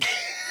Harden.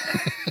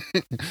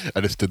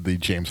 I just did the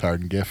James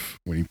Harden gif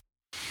when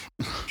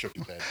he shook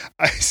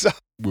his head.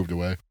 Moved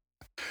away.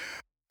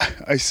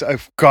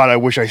 God, I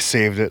wish I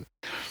saved it.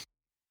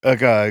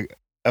 Like a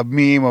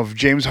meme of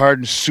James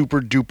Harden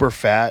super duper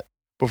fat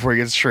before he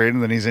gets traded,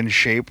 and then he's in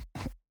shape.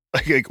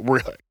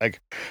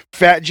 Like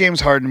Fat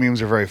James Harden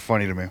memes are very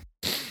funny to me.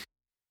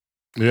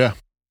 Yeah.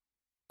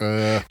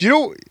 Do you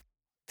know,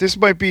 this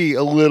might be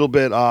a little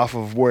bit off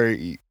of where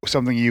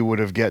something you would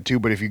have get to,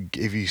 but if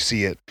you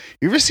see it,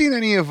 you ever seen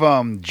any of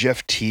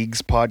Jeff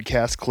Teague's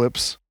podcast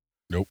clips?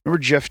 Nope. Remember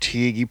Jeff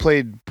Teague? He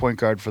played point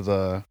guard for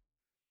the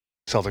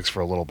Celtics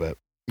for a little bit.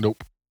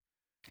 Nope.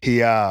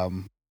 He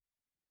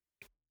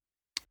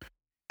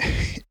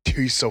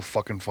he's so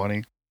fucking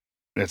funny.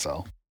 That's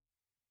all.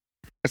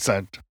 It's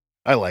not.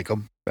 I like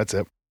him. That's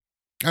it.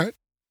 All right.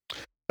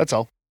 That's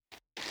all.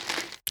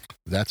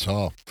 That's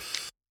all.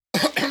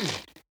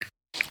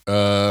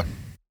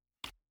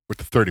 With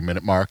the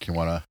 30-minute mark, you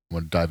wanna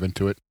dive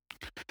into it?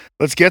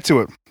 Let's get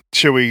to it.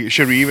 Should we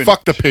even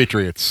fuck the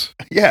Patriots?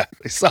 Yeah,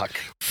 they suck.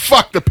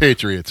 Fuck the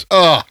Patriots.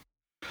 Ugh.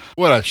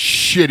 What a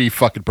shitty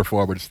fucking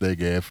performance they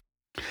gave.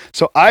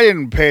 So I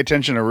didn't pay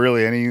attention to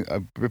really any.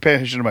 I paid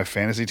attention to my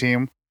fantasy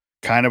team,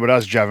 kind of, but I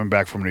was driving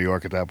back from New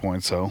York at that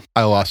point. So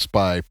I lost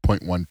by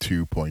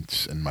 0.12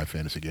 points in my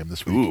fantasy game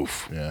this week.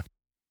 Oof. Yeah.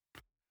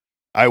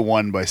 I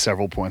won by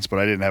several points, but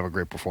I didn't have a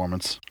great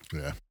performance.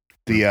 Yeah.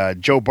 The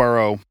Joe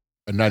Burrow.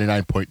 A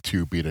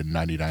 99.2 beat a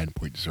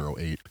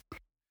 99.08.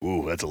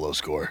 Ooh, that's a low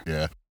score.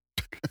 Yeah.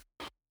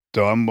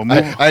 So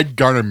I had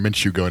Garner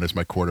Minshew going as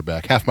my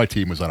quarterback. Half my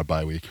team was on a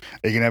bye week.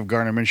 Are you gonna have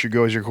Garner Minshew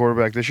go as your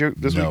quarterback this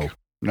week?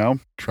 No.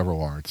 Trevor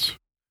Lawrence.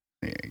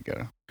 Yeah,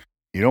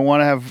 you don't want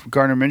to have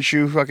Garner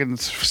Minshew fucking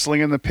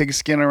slinging the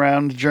pigskin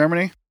around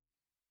Germany?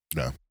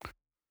 No.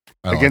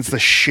 Against the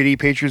shitty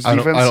Patriots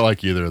defense? I don't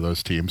like either of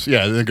those teams.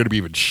 Yeah, they're going to be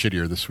even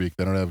shittier this week.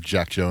 They don't have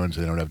Jack Jones.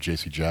 They don't have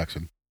J.C.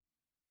 Jackson.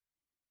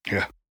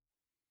 Yeah.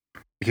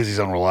 Because he's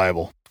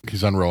unreliable.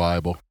 He's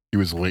unreliable. He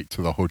was late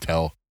to the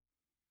hotel.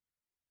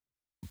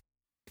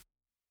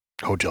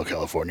 Hotel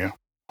California.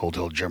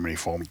 Hotel Germany.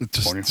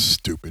 Just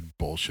stupid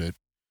bullshit.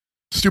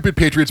 Stupid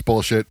Patriots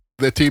bullshit.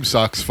 The team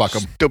sucks. Fuck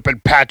them.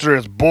 Stupid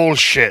Patriots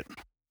bullshit.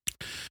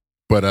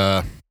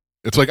 But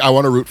it's like I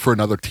want to root for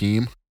another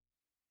team.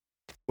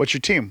 What's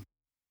your team?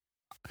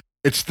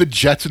 It's the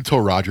Jets until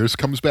Rodgers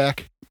comes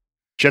back.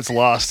 Jets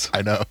lost.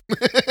 I know.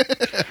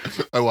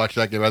 I watched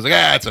that game. I was like,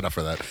 that's enough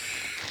for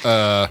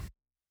that.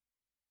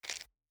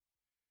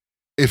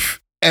 If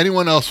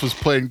anyone else was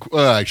playing,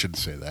 I shouldn't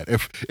say that.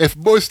 If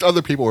most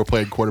other people were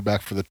playing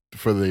quarterback for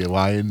the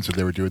Lions and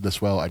they were doing this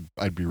well,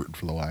 I'd be rooting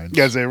for the Lions.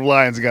 Yeah, the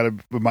Lions got to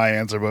be my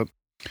answer, but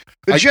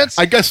the Jets.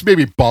 I guess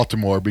maybe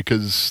Baltimore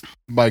because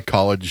my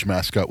college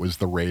mascot was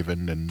the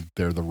Raven and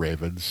they're the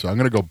Ravens, so I'm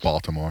gonna go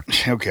Baltimore.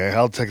 Okay,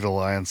 I'll take the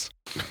Lions.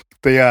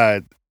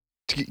 I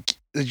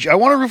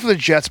want to root for the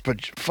Jets,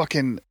 but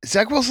fucking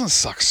Zach Wilson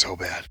sucks so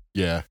bad.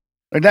 Yeah,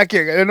 in that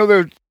game, I know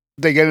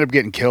they ended up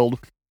getting killed.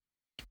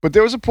 But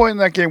there was a point in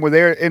that game where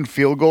they're in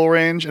field goal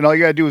range, and all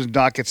you gotta do is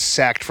not get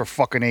sacked for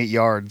fucking 8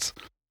 yards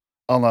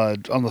on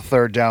the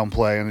third down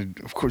play. And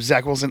of course,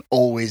 Zach Wilson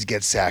always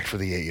gets sacked for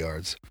the 8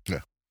 yards.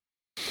 Yeah.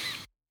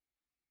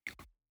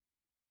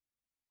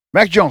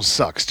 Mac Jones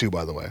sucks too,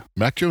 by the way.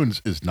 Mac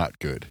Jones is not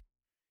good.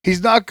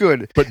 He's not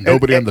good. But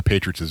nobody on the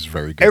Patriots is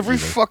very good. Every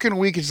fucking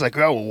week, it's like,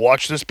 oh,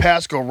 watch this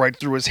pass go right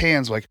through his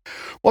hands. Like,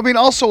 well, I mean,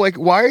 also, like,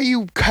 why are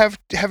you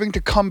having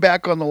to come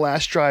back on the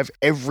last drive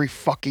every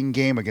fucking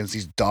game against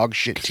these dog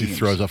shit teams? He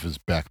throws off his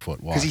back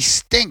foot. Because he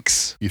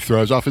stinks. He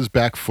throws off his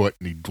back foot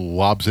and he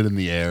lobs it in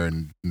the air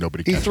and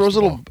nobody catches He throws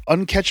the little ball.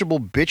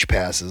 uncatchable bitch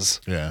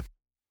passes. Yeah.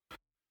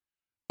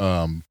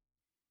 I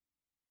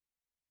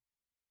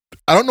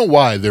don't know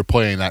why they're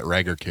playing that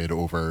Rager kid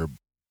over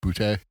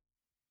Butte.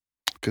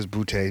 Because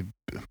Butte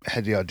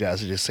had the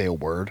audacity to say a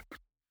word.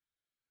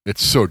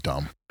 It's so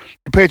dumb.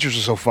 The Patriots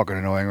are so fucking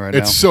annoying right now.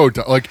 It's so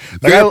dumb. Like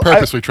they're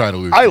purposely trying to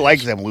lose. I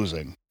like them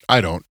losing. I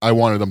don't. I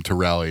wanted them to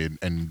rally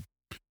and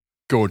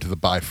go into the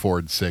bye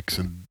 4-6,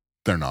 and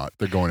they're not.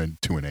 They're going in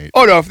 2-8.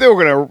 Oh no! If they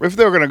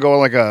were gonna go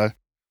like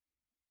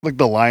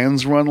the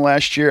Lions run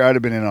last year, I'd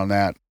have been in on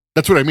that.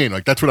 That's what I mean.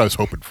 Like that's what I was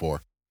hoping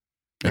for.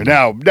 And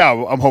now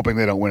I'm hoping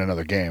they don't win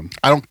another game.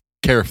 I don't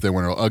care if they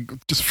win.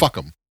 Just fuck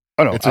them.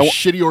 Oh no! It's a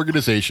shitty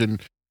organization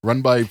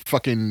run by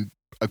fucking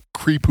a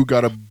creep who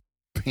got a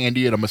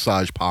handy at a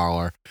massage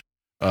parlor.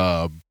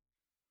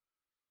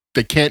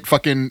 They can't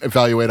fucking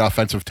evaluate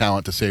offensive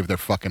talent to save their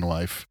fucking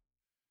life.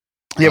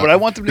 Yeah, but I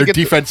want them to get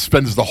their defense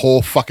spends the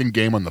whole fucking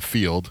game on the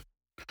field.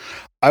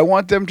 I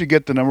want them to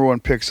get the number 1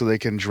 pick so they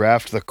can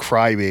draft the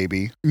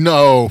crybaby.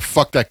 No,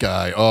 fuck that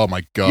guy. Oh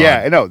my god.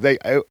 Yeah, I know.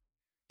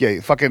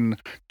 Fucking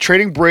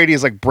trading Brady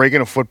is like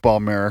breaking a football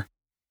mirror.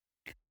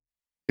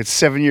 It's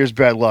 7 years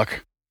bad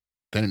luck.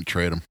 They didn't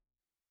trade him.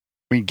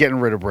 I mean, getting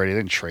rid of Brady, they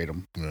didn't trade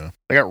him. Yeah.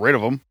 They got rid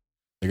of him.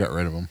 They got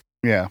rid of him.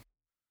 Yeah.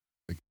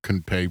 They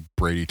couldn't pay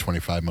Brady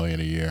 $25 million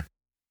a year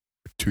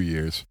for 2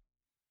 years.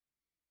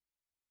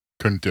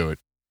 Couldn't do it.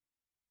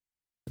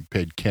 They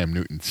paid Cam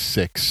Newton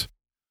 $6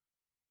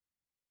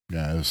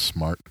 million. Yeah, it was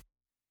smart.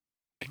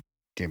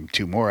 Gave him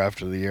 2 more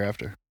after the year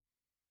after.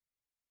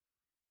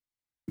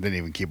 Didn't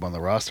even keep him on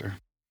the roster.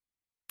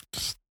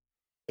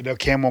 No,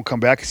 Cam won't come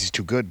back because he's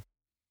too good.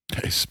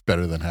 He's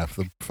better than half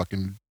the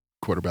fucking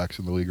quarterbacks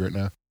in the league right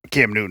now.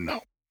 Cam Newton,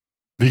 no.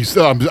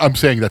 I'm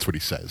saying that's what he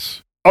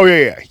says. Oh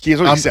yeah.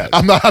 He's what he says.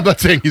 I'm not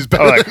saying he's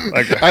better.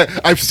 Oh,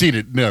 I've seen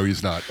it. No,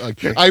 he's not.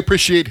 I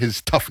appreciate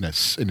his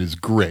toughness and is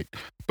great,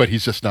 but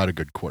he's just not a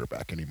good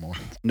quarterback anymore.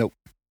 Nope.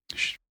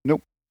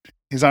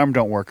 His arm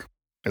don't work.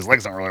 His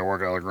legs don't really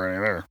work out like right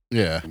there.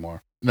 Yeah.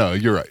 Anymore. No,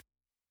 you're right.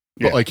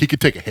 But he could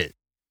take a hit.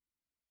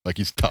 Like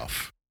he's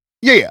tough.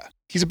 Yeah.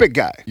 He's a big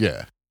guy.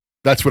 Yeah.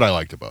 That's what I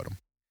liked about him.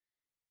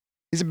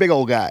 He's a big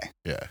old guy.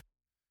 Yeah.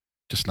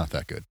 Just not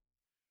that good.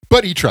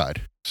 But he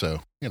tried.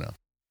 So,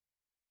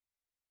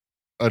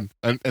 And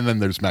then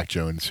there's Mac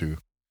Jones who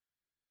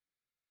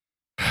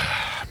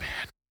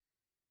man.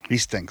 He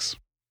stinks.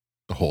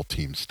 The whole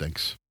team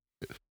stinks.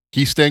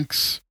 He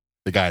stinks.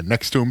 The guy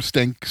next to him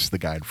stinks. The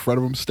guy in front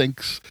of him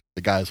stinks.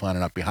 The guys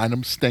lining up behind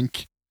him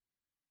stink.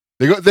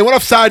 They went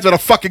off sides on a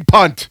fucking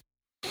punt.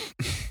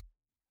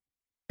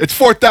 It's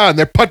 4th down.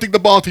 They're punting the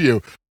ball to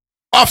you.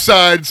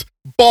 Offsides.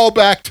 Ball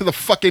back to the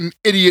fucking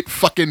idiot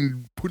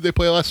fucking... Who did they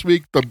play last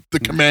week? The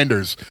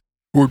Commanders.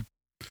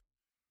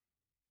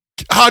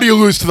 How do you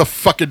lose to the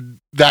fucking...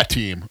 that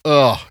team?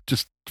 Ugh.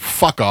 Just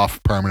fuck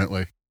off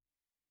permanently.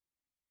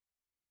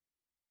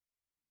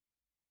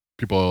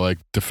 People are like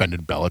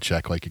defending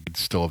Belichick like you can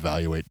still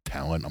evaluate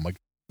talent. I'm like,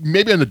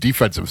 maybe on the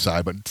defensive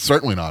side, but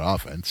certainly not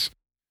offense.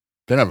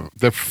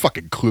 They're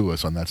fucking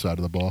clueless on that side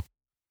of the ball.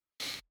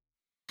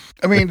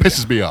 I mean, it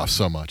pisses me off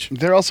so much.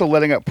 They're also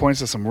letting up points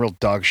to some real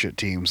dog shit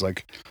teams.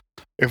 Like,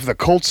 if the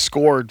Colts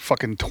scored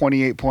fucking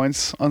 28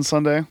 points on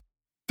Sunday.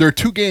 There are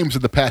 2 games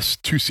in the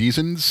past 2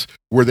 seasons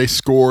where they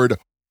scored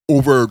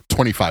over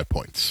 25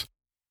 points.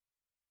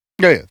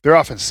 Yeah. Their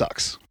offense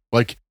sucks.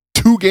 Like,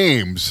 2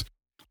 games.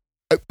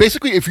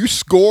 Basically, if you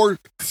score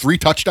 3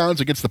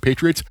 touchdowns against the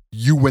Patriots,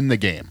 you win the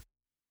game.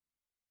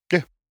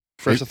 Yeah,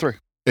 first of 3.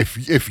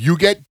 If you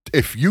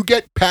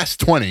get past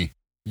 20,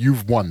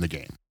 you've won the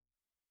game.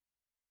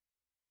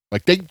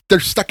 Like they're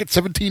stuck at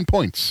 17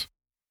 points.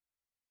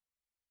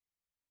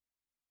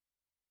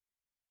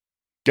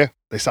 Yeah,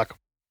 they suck.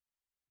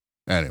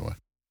 Anyway,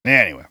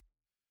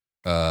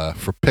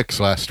 for picks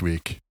last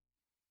week,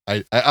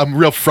 I'm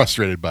real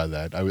frustrated by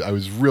that. I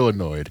was real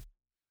annoyed.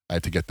 I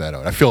had to get that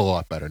out. I feel a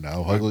lot better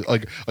now.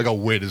 Like a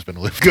weight has been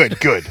lifted.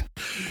 Good.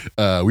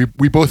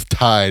 We both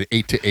tied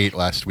 8-8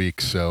 last week,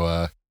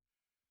 so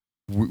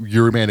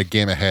you remain a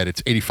game ahead.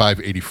 It's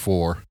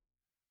 85-84.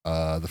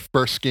 The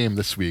first game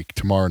this week,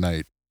 tomorrow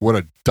night. What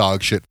a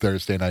dog shit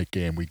Thursday night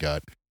game we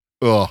got.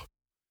 Ugh.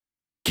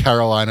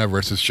 Carolina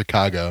versus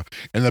Chicago.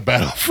 And the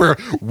battle for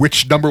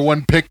which number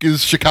 1 pick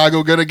is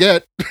Chicago going to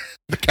get?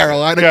 The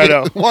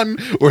Carolina one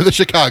or the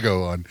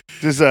Chicago one?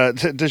 Does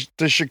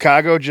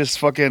Chicago just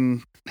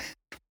fucking...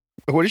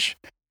 What is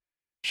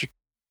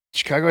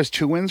Chicago has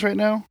 2 wins right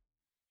now?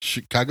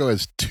 Chicago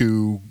has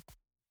 2.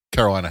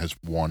 Carolina has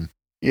 1.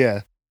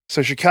 Yeah.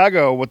 So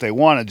Chicago, what they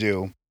want to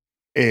do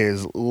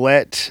is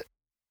let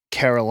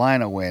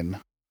Carolina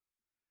win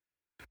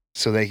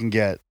so they can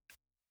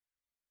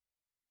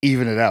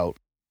even it out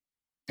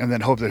and then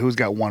hope that who's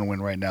got 1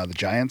 win right now? The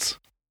Giants?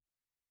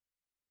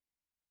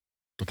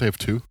 Don't they have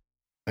 2?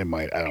 They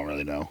might. I don't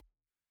really know.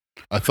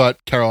 I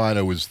thought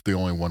Carolina was the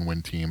only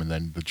 1-win team, and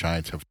then the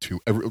Giants have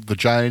 2. The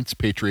Giants,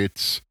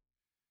 Patriots,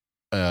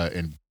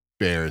 and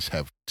Bears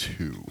have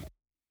 2.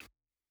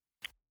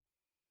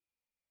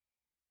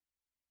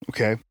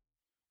 Okay.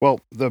 Well,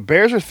 the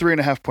Bears are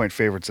 3.5-point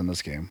favorites in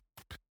this game.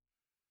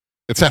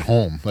 It's at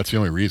home. That's the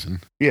only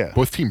reason. Yeah.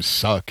 Both teams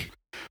suck.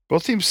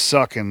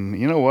 And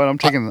you know what? I'm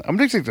taking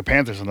the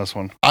Panthers in this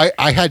one.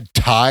 I had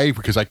tie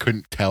because I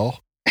couldn't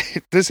tell.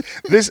 This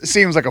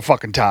seems like a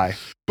fucking tie.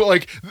 But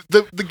like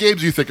the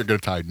games you think are going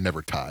to tie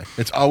never tie.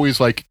 It's always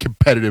like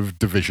competitive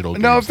divisional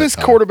games. No, if this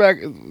quarterback,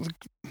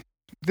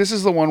 this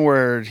is the one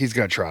where he's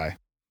going to try.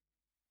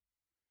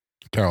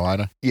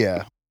 Carolina?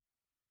 Yeah.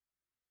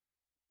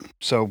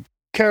 So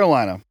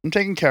Carolina. I'm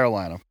taking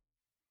Carolina.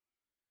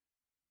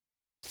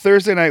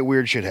 Thursday night,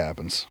 weird shit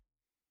happens.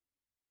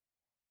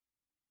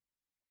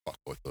 Fuck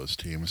with those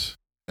teams.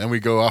 Then we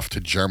go off to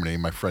Germany.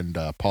 My friend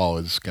Paul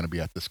is going to be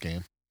at this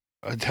game.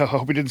 I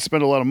hope he didn't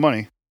spend a lot of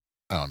money.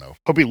 I don't know.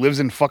 Hope he lives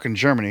in fucking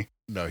Germany.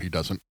 No, he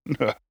doesn't.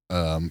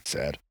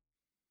 Sad.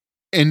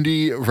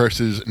 Indy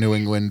versus New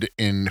England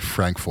in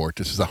Frankfurt.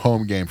 This is a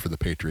home game for the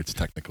Patriots,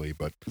 technically.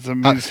 But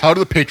how do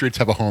the Patriots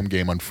have a home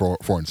game on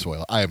foreign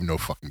soil? I have no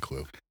fucking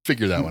clue.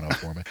 Figure that one out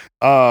for me.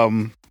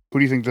 Who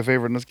do you think the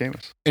favorite in this game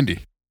is?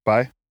 Indy.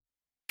 By?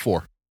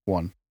 4.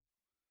 1.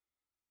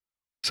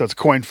 So it's a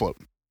coin flip.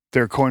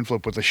 They're a coin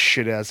flip with a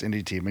shit-ass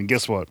Indy team. And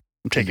guess what?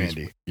 I'm taking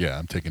Indy. Yeah,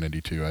 I'm taking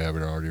Indy too. I have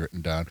it already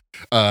written down.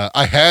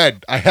 I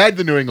had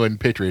the New England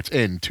Patriots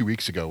in 2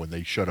 weeks ago when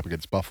they showed up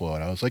against Buffalo,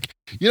 and I was like,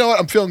 you know what?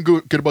 I'm feeling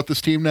good about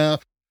this team now.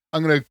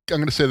 I'm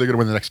gonna say they're gonna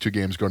win the next 2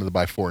 games, go into the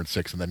bye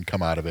 4-6, and then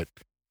come out of it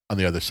on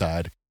the other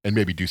side and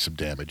maybe do some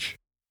damage.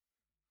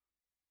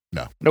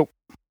 No. Nope.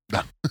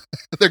 No.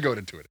 They're going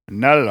into it.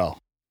 Not at all.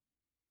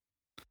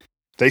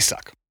 They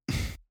suck.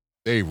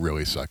 They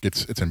really suck.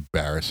 It's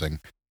embarrassing.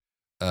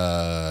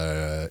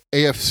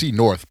 AFC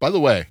North. By the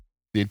way,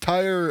 the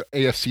entire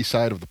AFC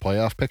side of the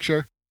playoff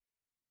picture,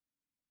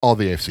 all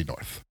the AFC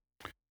North.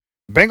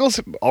 Bengals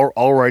are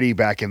already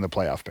back in the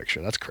playoff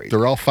picture. That's crazy.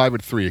 They're all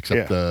 5-3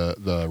 except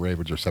the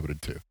Ravens are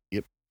 7-2.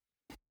 Yep.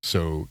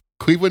 So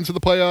Cleveland's in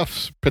the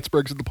playoffs,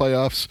 Pittsburgh's in the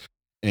playoffs,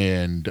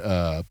 and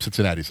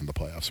Cincinnati's in the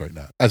playoffs right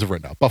now. As of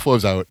right now,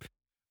 Buffalo's out.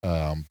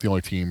 The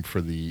only team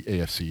for the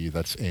AFC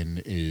that's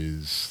in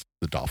is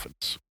the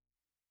Dolphins.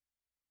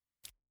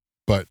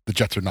 But the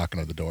Jets are knocking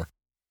on the door.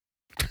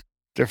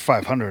 They're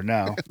 500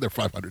 now. They're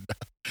 500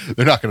 now.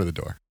 They're knocking on the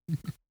door.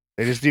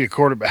 They just need a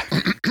quarterback.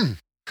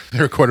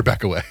 They're a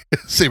quarterback away,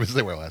 same as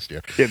they were last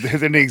year. Yeah,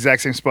 they're in the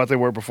exact same spot they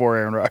were before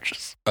Aaron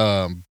Rodgers.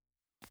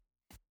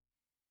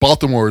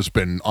 Baltimore's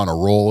been on a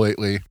roll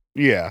lately.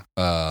 Yeah.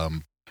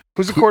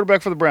 Who's the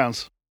quarterback for the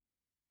Browns?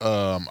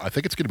 I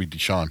think it's going to be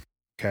Deshaun.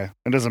 Okay.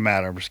 It doesn't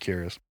matter. I'm just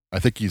curious. I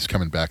think he's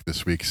coming back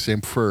this week.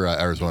 Same for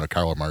Arizona.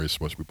 Kyler Murray is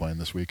supposed to be playing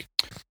this week.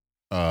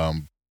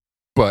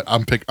 But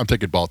I'm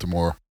taking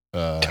Baltimore.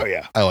 Oh,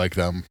 yeah. I like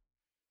them.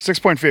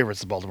 6-point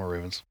favorites, the Baltimore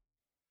Ravens.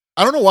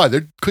 I don't know why.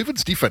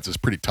 Cleveland's defense is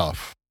pretty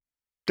tough.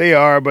 They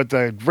are, but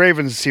the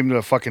Ravens seem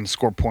to fucking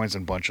score points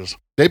in bunches.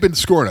 They've been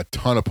scoring a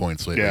ton of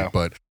points lately, Yeah.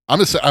 but I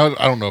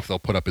don't know if they'll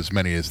put up as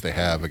many as they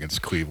have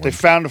against Cleveland. They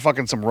found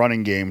some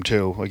running game,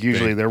 too. Like,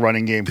 usually their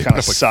running game They kind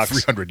put of up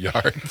sucks. 300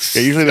 yards.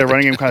 Yeah, usually their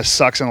running game kind of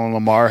sucks, and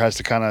Lamar has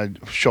to kind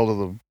of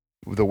shoulder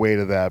the weight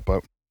of that.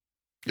 But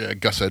Yeah,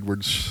 Gus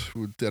Edwards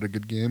had a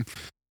good game.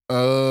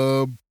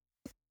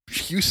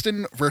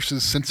 Houston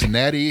versus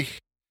Cincinnati.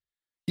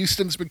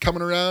 Houston's been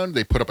coming around.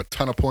 They put up a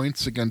ton of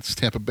points against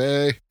Tampa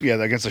Bay. yeah,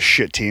 against a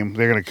shit team.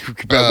 They're going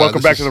to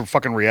welcome back to the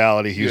fucking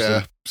reality, Houston.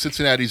 Yeah,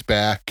 Cincinnati's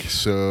back.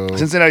 So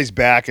Cincinnati's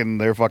back, and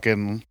they're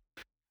fucking...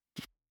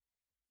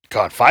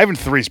 God,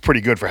 5-3 is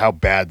pretty good for how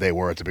bad they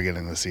were at the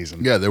beginning of the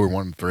season. yeah, they were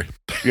 1-3.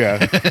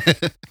 Yeah.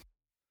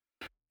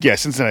 Yeah,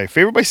 Cincinnati.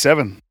 Favored by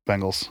 7,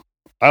 Bengals.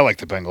 I like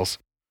the Bengals.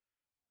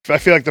 I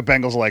feel like the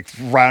Bengals are like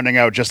rounding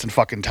out just in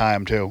fucking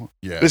time, too.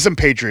 Yeah, This is some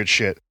Patriots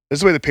shit. This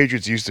is the way the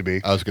Patriots used to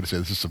be. I was gonna say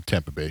this is some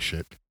Tampa Bay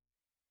shit.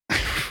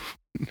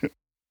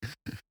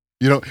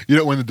 You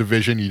don't win the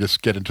division. You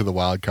just get into the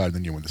wild card, and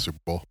then you win the Super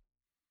Bowl.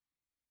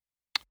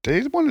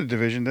 They won the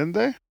division, didn't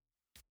they?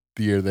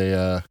 The year they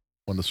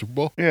won the Super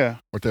Bowl, Yeah.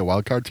 weren't they a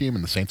wild card team,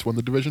 and the Saints won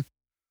the division?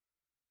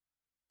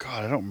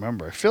 God, I don't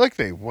remember. I feel like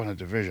they won a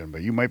division,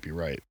 but you might be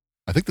right.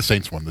 I think the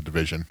Saints won the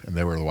division, and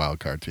they were the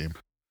wild card team.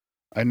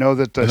 I know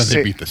that And then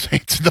they beat the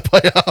Saints in the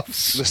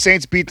playoffs. the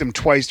Saints beat them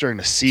twice during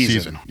the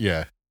season.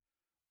 Yeah.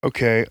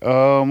 Okay,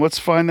 let's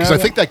find out. Because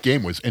I think that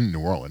game was in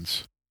New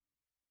Orleans.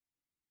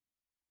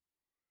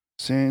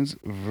 Saints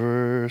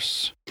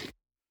versus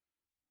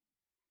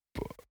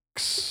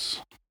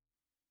Bucks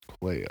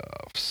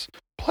playoffs.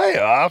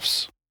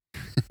 Playoffs?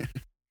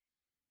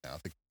 I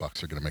think the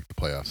Bucks are going to make the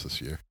playoffs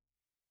this year.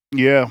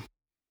 Yeah,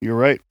 you're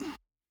right.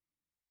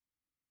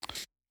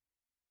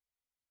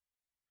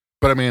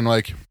 But I mean,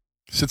 like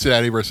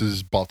Cincinnati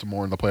versus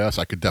Baltimore in the playoffs,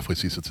 I could definitely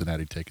see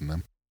Cincinnati taking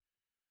them.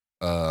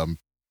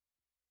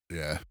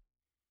 Yeah.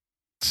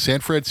 San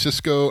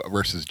Francisco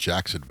versus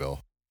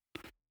Jacksonville.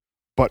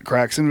 But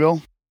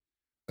Cracksonville?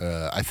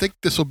 I think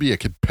this will be a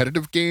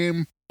competitive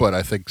game, but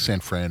I think San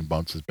Fran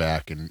bounces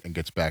back and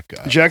gets back.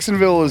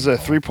 Jacksonville is a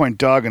 3-point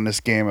dog in this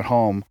game at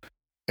home.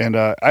 And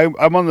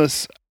I'm on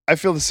this. I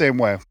feel the same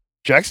way.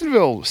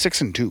 Jacksonville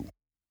 6-2.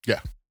 Yeah.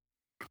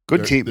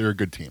 Good team. They're a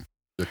good team.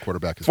 Their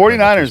quarterback is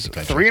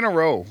 49ers 3 in a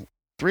row.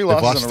 3 They've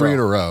losses lost in a 3 row. in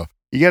a row.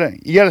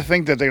 You gotta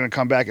think that they're gonna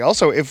come back.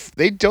 Also, if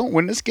they don't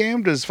win this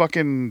game, do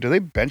they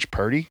bench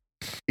Purdy?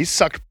 He's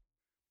sucked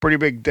pretty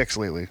big dicks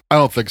lately. I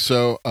don't think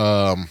so.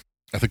 I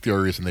think the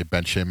only reason they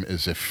bench him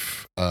is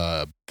if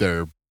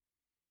they're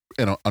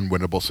in an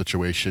unwinnable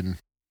situation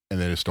and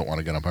they just don't want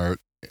to get him hurt,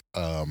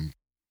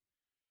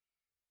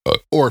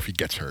 or if he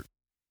gets hurt.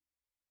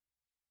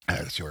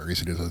 That's the only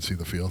reason he doesn't see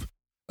the field.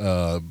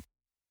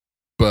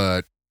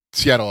 But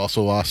Seattle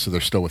also lost, so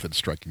they're still within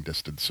striking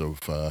distance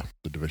of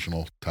the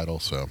divisional title.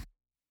 So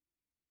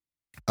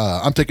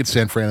I'm taking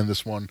San Fran in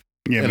this one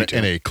Yeah, me too.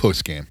 in a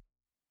close game.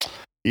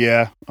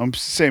 Yeah, I'm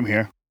same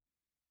here.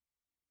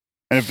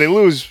 And if they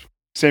lose,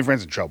 San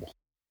Fran's in trouble.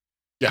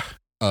 Yeah,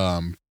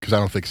 because I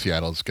don't think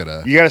Seattle's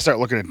gonna. You got to start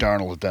looking at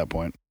Darnold at that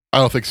point. I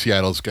don't think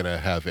Seattle's gonna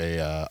have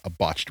a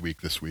botched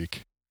week this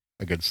week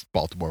against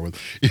Baltimore. With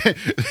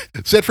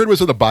San Fran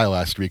was on the bye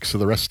last week, so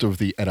the rest of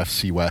the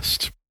NFC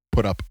West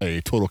put up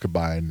a total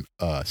combined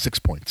 6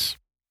 points.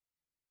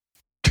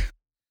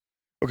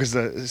 Because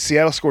the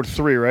Seattle scored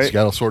 3, right?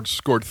 Seattle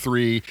scored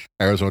 3,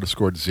 Arizona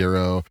scored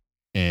 0,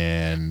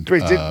 and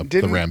Wait,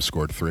 the Rams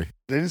scored 3.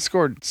 They didn't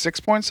score 6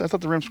 points? I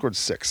thought the Rams scored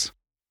 6.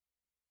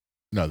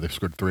 No, they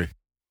scored 3.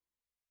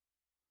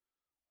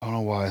 I don't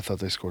know why I thought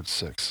they scored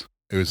 6.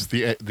 It was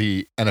the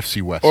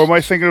NFC West. Or am I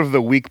thinking of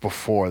the week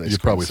before they You're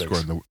scored probably 6?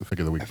 scoring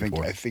the week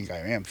before. I think I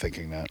am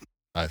thinking that.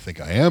 I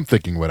think I am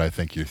thinking what I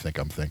think you think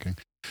I'm thinking.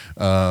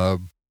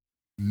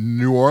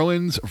 New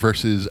Orleans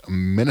versus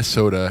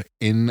Minnesota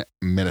in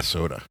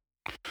Minnesota.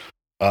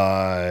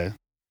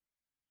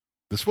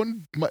 This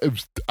one,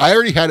 I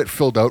already had it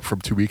filled out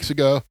from 2 weeks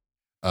ago,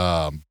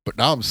 but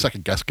now I'm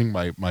second guessing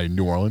my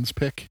New Orleans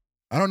pick.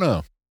 I don't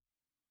know.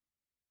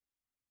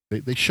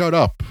 They shut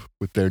up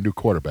with their new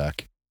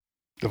quarterback.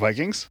 The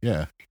Vikings?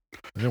 Yeah.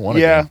 They didn't want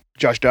to. Yeah,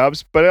 Josh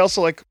Dobbs. But I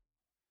also like,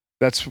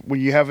 that's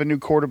when you have a new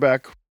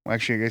quarterback.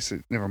 Actually, I guess,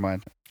 never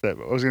mind. I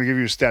was going to give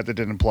you a stat that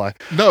didn't apply.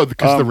 No,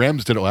 because the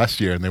Rams did it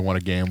last year and they won a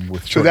game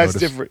with short that's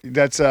notice. different.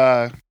 That's,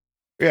 and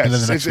then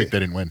the next week they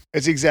didn't win.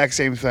 It's the exact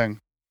same thing.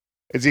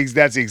 That's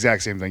the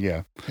exact same thing,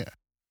 yeah. Yeah.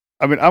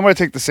 I mean, I'm going to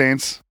take the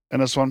Saints in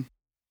this one.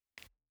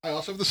 I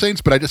also have the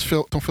Saints, but I just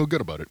don't feel good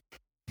about it.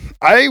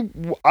 I'm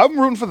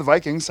rooting for the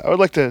Vikings. I would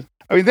like to.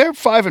 I mean, they're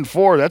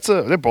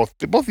 5-4. They're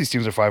both these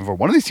teams are 5-4.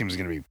 One of these teams is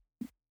going to be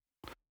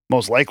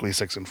most likely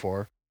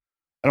 6-4.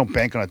 I don't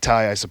bank on a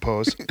tie, I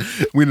suppose.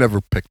 We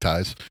never pick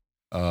ties.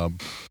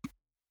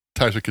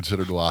 Ties are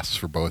considered losses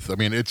for both. I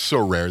mean, it's so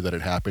rare that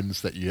it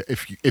happens that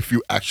if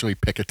you actually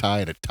pick a tie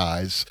and it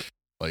ties,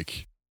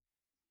 like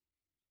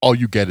all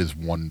you get is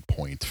 1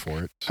 point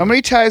for it. So. How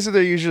many ties are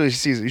there usually a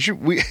season?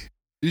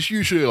 It's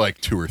usually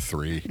like 2 or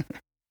 3.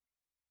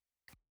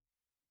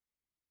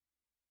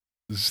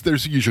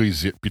 There's usually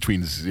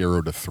between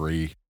 0 to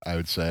 3, I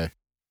would say,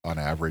 on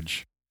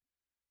average.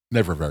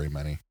 Never very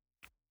many.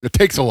 It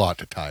takes a lot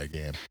to tie a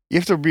game. You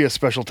have to be a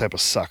special type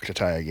of suck to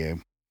tie a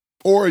game.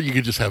 Or you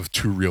could just have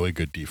 2 really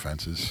good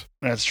defenses.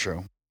 That's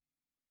true.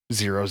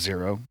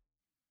 0-0.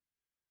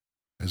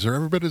 Has there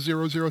ever been a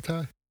 0-0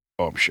 tie?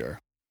 Oh, I'm sure.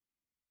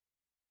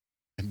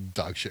 And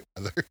dog shit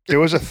weather. There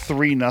was a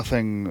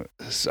 3-0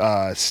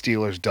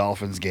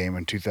 Steelers-Dolphins game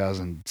in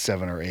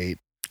 2007 or 8.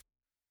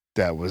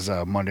 That was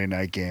a Monday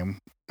night game,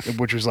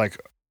 which was like,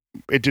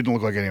 it didn't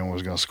look like anyone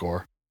was going to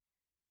score.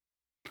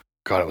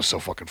 God, it was so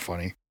fucking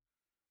funny.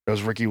 That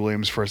was Ricky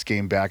Williams' first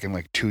game back in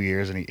like 2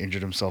 years, and he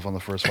injured himself on the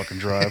first fucking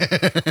drive.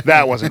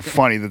 That wasn't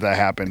funny that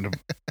happened.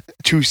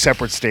 2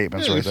 separate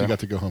statements right there. You got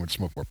to go home and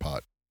smoke more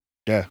pot.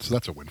 Yeah. So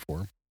that's a win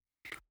for him.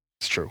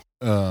 It's true.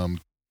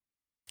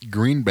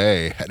 Green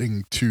Bay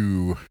heading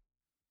to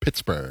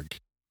Pittsburgh.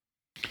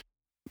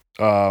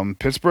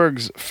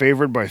 Pittsburgh's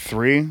favored by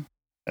 3,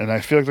 and I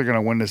feel like they're going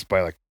to win this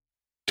by like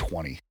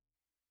 20.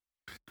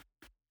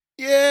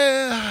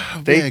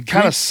 Yeah. They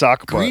kind of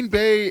suck, but Green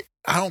Bay,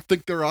 I don't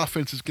think their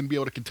offense is going to be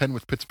able to contend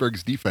with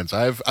Pittsburgh's defense.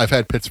 I've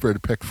had Pittsburgh to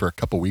pick for a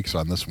couple weeks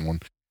on this one,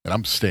 and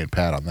I'm staying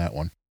pat on that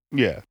one.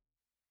 Yeah.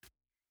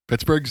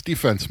 Pittsburgh's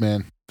defense,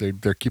 man,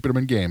 they're keeping them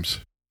in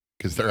games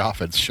because their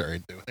offense sure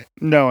ain't doing it.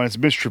 No, and it's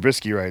Mitch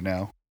Trubisky right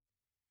now.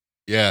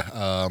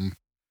 Yeah.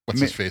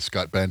 What's his face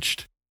got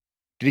benched?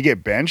 Did he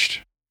get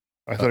benched?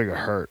 I thought he got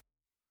hurt.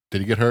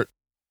 Did he get hurt?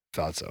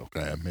 Thought so.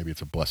 Maybe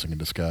it's a blessing in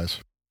disguise.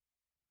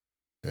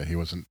 Yeah, he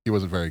wasn't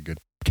very good.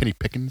 Kenny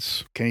Pickett?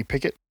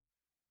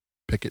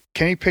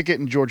 Kenny Pickett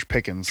and George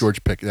Pickens.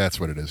 That's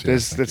what it is. Yeah,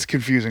 that's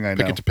confusing, I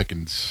know. Pickett to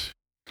Pickens.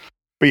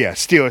 But yeah,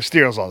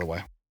 Steelers all the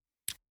way.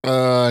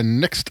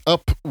 Next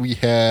up we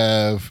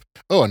have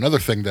another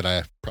thing that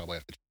I probably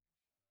have to.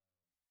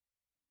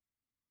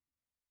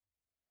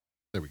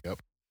 There we go.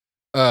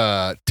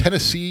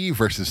 Tennessee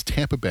versus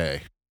Tampa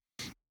Bay.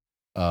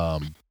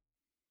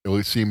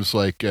 It seems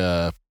like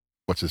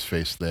what's his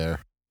face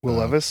there? Will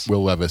Levis.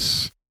 Will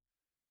Levis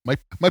might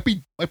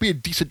be a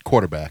decent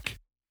quarterback.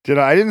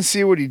 I didn't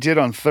see what he did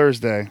on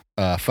Thursday.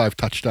 5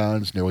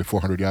 touchdowns, nearly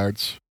 400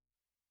 yards.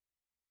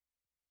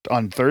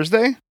 On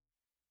Thursday?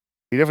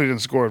 He definitely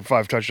didn't score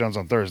 5 touchdowns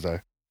on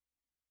Thursday.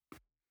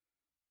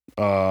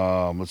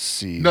 Let's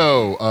see.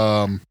 No,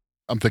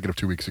 I'm thinking of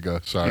 2 weeks ago.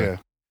 Sorry.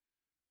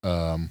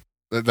 Yeah.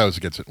 That was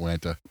against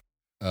Atlanta.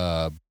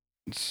 Because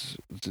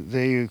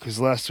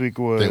last week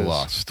was... They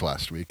lost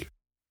last week.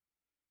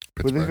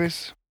 Who Pittsburgh. did they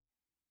face?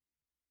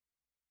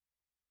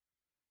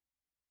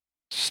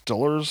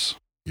 Steelers?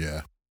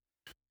 Yeah.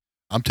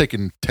 I'm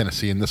taking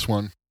Tennessee in this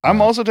one.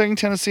 I'm also taking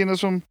Tennessee in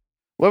this one.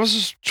 Levis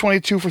is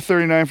 22 for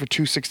 39 for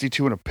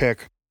 262 and a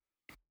pick.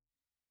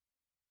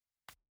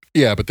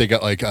 Yeah, but they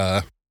got like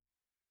they're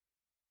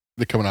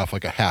coming off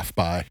like a half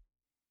bye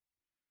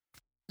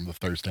from the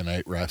Thursday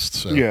night rest.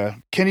 So yeah,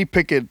 Kenny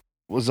Pickett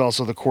was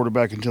also the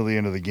quarterback until the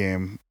end of the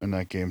game in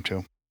that game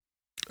too.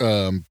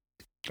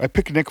 I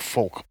picked Nick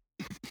Folk.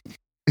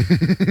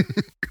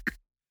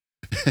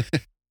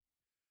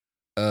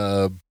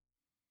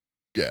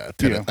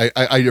 Yeah.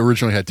 I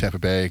originally had Tampa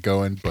Bay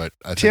going, but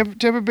I think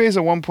Tampa Bay is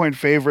a 1-point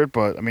favorite,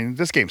 but I mean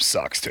this game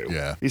sucks too.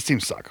 Yeah, these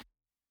teams suck.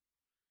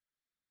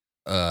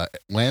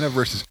 Atlanta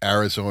versus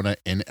Arizona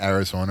in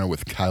Arizona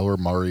with Kyler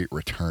Murray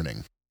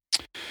returning.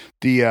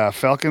 The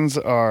Falcons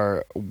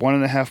are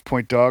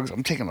 1.5-point dogs.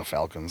 I'm taking the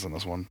Falcons in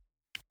this one.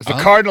 The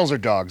Cardinals are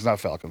dogs, not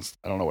Falcons.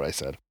 I don't know what I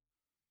said.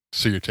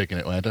 So you're taking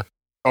Atlanta?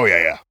 Oh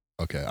yeah.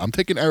 Okay, I'm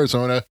taking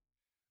Arizona.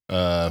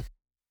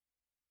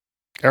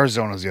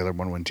 Arizona's the other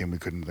 1-win team we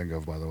couldn't think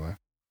of, by the way.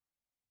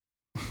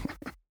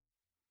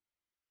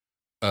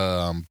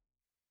 I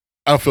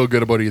don't feel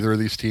good about either of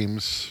these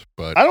teams,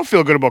 but I don't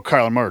feel good about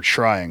Kyler Murray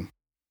trying,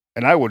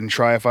 and I wouldn't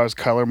try if I was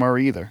Kyler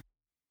Murray either.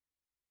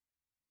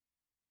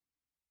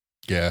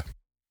 Yeah,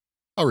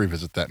 I'll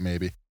revisit that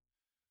maybe.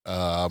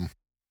 I'm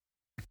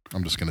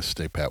just gonna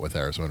stay pat with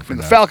Arizona for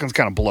now. The Falcons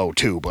kind of blow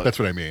too, but that's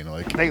what I mean.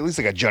 Like at least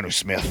they got Jonnu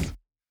Smith,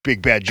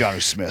 big bad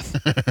Jonnu Smith.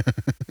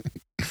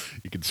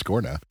 can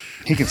score now.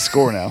 He can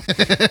score now.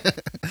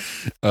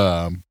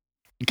 um,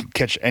 He can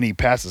catch any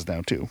passes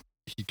now too.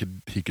 he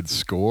could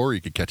score. He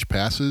could catch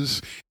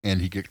passes,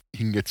 and he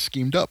can get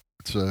schemed up.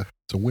 It's a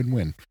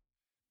win-win.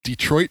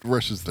 Detroit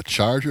versus the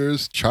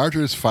Chargers.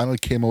 Chargers finally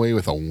came away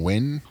with a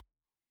win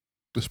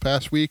this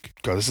past week.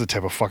 God, this is the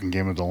type of fucking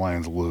game that the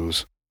Lions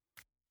lose.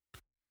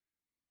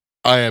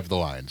 I have the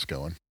Lions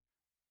going.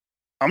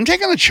 I'm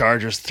taking the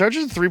Chargers. The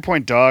Chargers are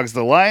 3-point dogs.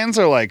 The Lions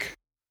are like,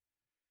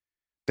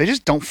 they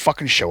just don't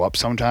fucking show up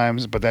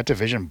sometimes, but that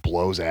division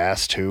blows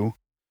ass too.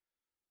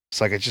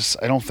 It's like,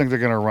 I don't think they're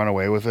going to run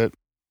away with it.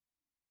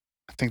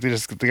 I think they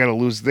got to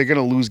lose. They got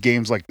to lose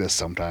games like this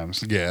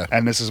sometimes. Yeah.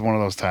 And this is one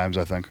of those times,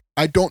 I think.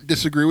 I don't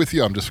disagree with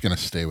you. I'm just going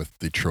to stay with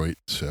Detroit.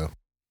 So,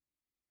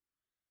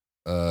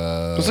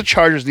 Because the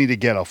Chargers need to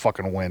get a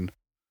fucking win.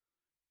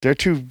 They're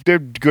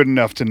good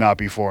enough to not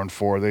be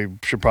 4-4. They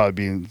should probably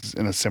be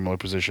in a similar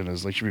position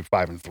as they should be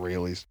 5-3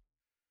 at least.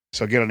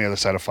 So get on the other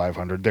side of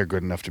 500. They're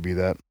good enough to be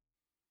that.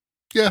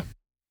 Yeah.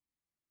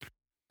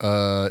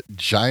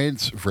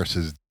 Giants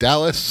versus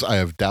Dallas. I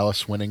have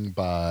Dallas winning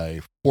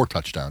by 4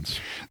 touchdowns.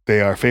 They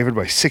are favored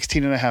by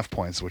 16.5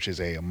 points, which is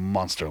a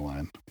monster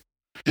line.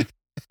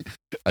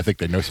 I think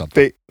they know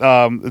something.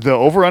 The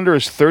over-under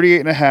is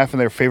 38.5,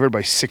 and they're favored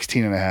by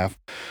 16.5.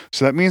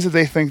 So that means that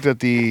they think that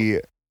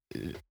they're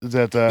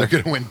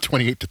going to win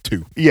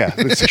 28-2. Yeah,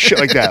 it's shit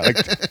like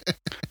that,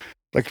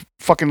 like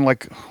fucking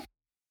like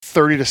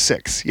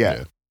 30-6.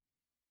 Yeah.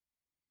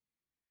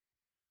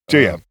 So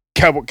yeah,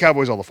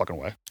 Cowboys all the fucking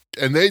way.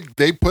 And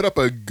they put up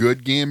a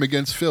good game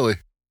against Philly.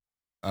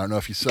 I don't know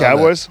if you saw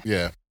Cowboys?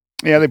 That.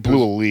 Yeah, they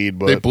blew a lead,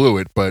 but they blew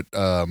it, but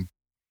blew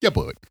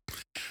it.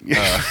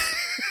 Yeah.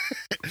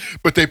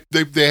 But they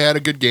had a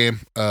good game.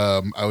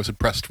 I was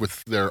impressed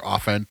with their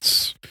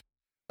offense.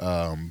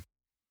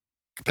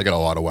 They got a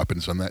lot of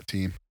weapons on that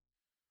team.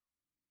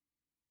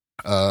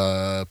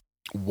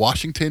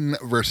 Washington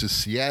versus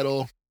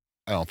Seattle.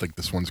 I don't think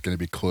this one's going to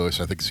be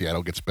close. I think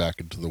Seattle gets back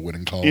into the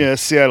winning column. Yeah,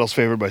 Seattle's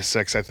favored by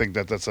 6. I think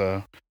that's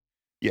a...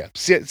 Yeah,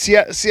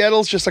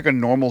 Seattle's just like a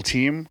normal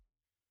team.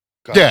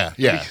 God,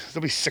 yeah.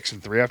 They'll be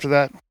 6-3 after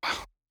that.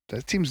 Wow,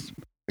 that team's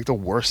like the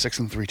worst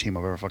 6-3 team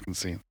I've ever fucking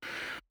seen.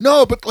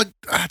 No, but like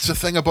that's the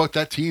thing about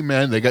that team,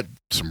 man. They got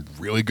some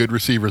really good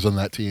receivers on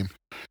that team.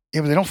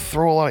 Yeah, but they don't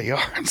throw a lot of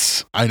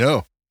yards. I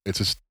know. It's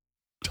just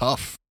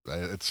tough.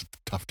 It's a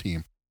tough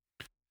team.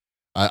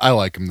 I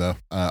like them, though.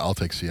 I'll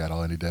take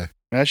Seattle any day.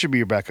 That should be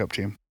your backup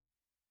team.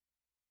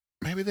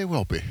 Maybe they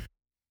will be.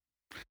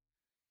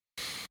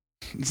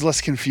 It's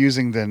less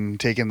confusing than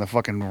taking the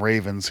fucking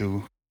Ravens,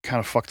 who kind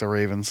of fuck the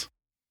Ravens.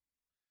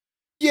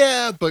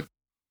 Yeah, but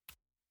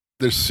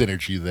there's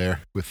synergy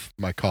there with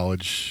my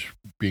college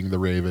being the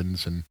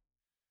Ravens and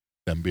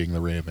them being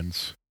the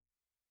Ravens.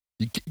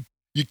 You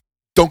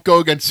don't go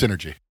against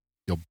synergy.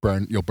 You'll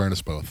burn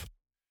us both.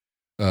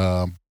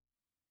 Oh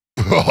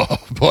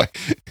boy,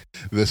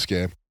 this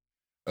game.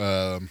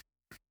 The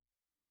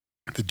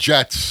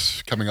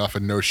Jets coming off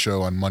a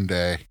no-show on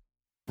Monday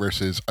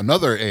versus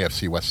another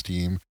AFC West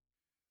team,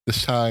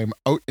 this time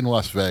out in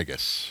Las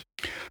Vegas.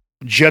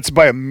 Jets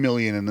by 1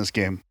 million in this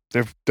game.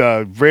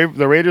 The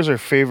Raiders are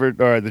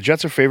favored, or the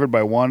Jets are favored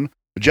by 1.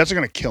 The Jets are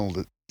going to kill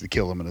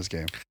them in this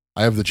game.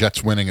 I have the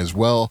Jets winning as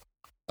well,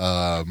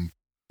 but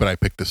I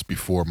picked this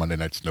before Monday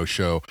night's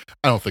no-show.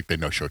 I don't think they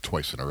no-show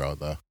twice in a row,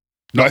 though.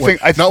 Not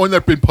when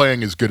they've been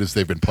playing as good as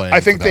they've been playing.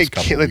 I think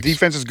the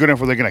defense is good enough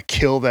where they're going to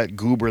kill that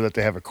goober that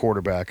they have at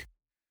quarterback,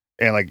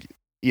 and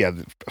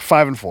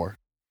 5-4,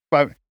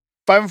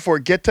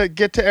 5-4. Get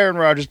to Aaron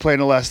Rodgers playing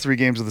the last 3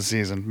 games of the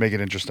season. Make it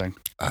interesting.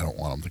 I don't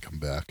want him to come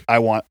back.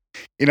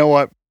 You know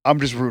what? I'm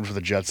just rooting for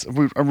the Jets.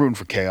 I'm rooting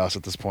for chaos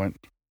at this point.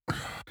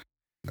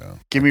 No,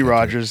 give me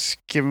Rodgers.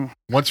 Give him.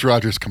 Once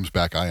Rodgers comes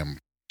back, I am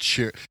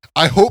cheer.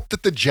 I hope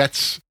that the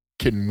Jets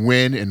can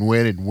win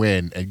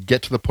and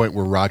get to the point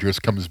where Rodgers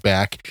comes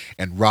back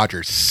and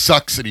Rodgers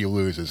sucks and he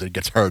loses and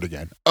gets hurt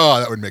again. Oh,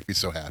 that would make me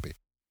so happy.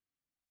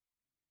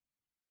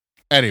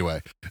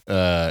 Anyway,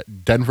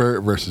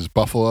 Denver versus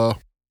Buffalo.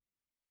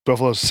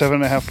 Buffalo's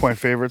 7.5 point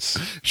favorites.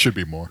 Should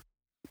be more.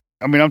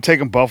 I mean, I'm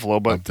taking Buffalo,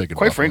 but quite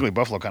Buffalo. frankly,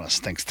 Buffalo kind of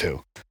stinks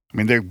too. I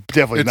mean, they're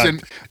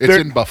definitely It's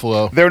in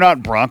Buffalo. They're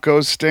not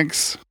Broncos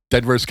stinks.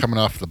 Denver's coming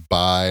off the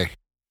bye,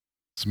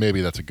 so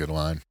maybe that's a good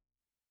line.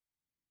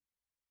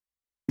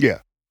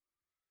 Yeah.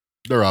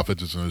 Their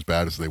offense isn't as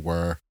bad as they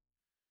were,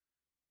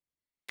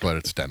 but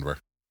it's Denver.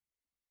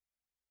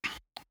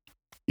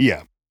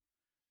 Yeah.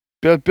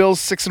 Bills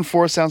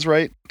 6-4 sounds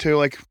right too.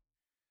 Like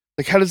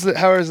how does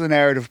the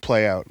narrative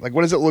play out? Like,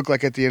 what does it look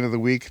like at the end of the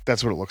week?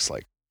 That's what it looks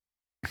like.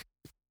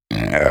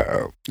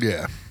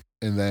 Yeah.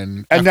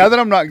 And now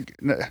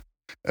that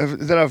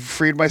I've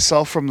freed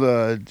myself from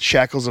the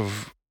shackles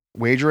of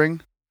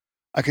wagering,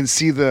 I can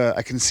see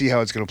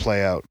how it's going to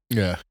play out.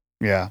 Yeah.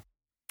 Yeah.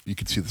 You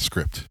can see the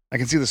script. I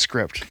can see the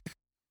script.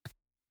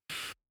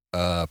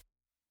 So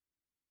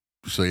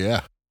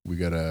yeah, we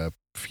got a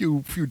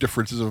few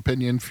differences of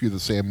opinion, few of the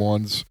same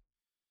ones.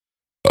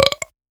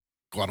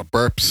 A lot of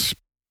burps.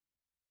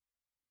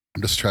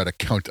 I'm just trying to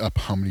count up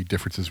how many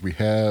differences we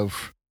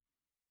have.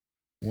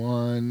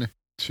 1,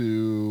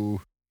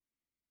 2.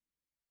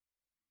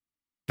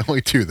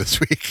 Only 2 this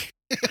week.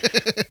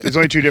 There's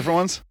only 2 different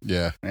ones?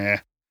 Yeah. I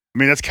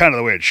mean, that's kind of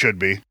the way it should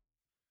be.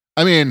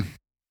 I mean,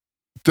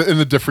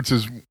 the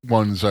differences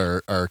ones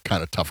are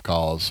kind of tough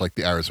calls, like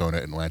the Arizona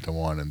Atlanta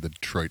one and the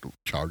Detroit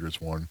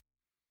Chargers one.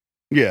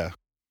 Yeah.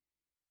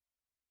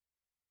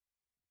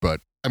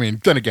 But, I mean,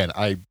 then again,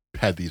 I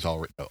had these all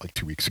written out like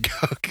 2 weeks ago.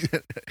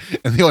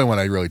 And the only one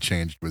I really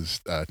changed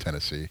was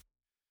Tennessee.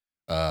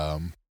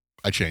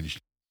 I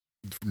changed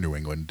New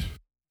England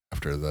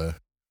after the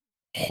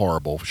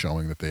horrible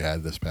showing that they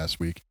had this past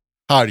week.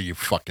 How do you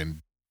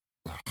fucking...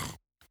 Ugh,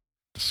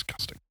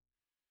 disgusting.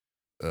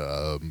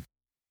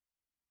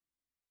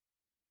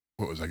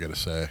 What was I going to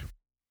say?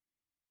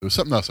 There was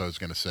something else I was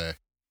going to say.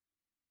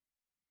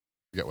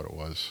 Forget what it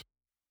was.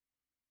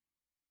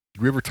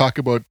 Did we ever talk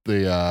about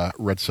the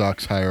Red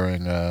Sox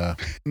hiring...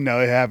 No,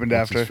 it happened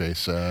what's after. his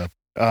face?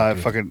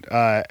 Fucking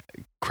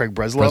Craig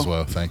Breslow.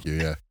 Breslow, thank you,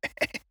 yeah.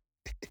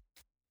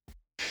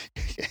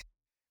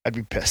 I'd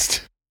be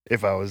pissed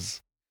if I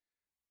was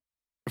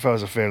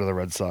a fan of the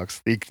Red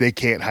Sox. They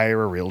can't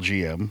hire a real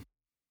GM.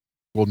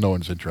 Well, no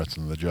one's interested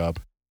in the job.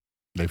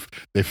 They've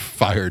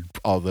fired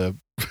all the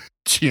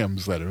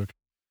GMs that are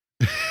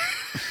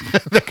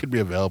that could be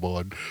available,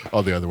 and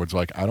all the other ones are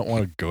like, I don't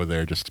want to go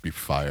there just to be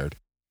fired.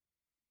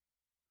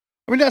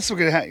 I mean, that's what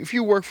gonna happen. If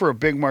you work for a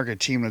big market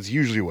team, that's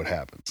usually what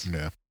happens.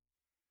 Yeah.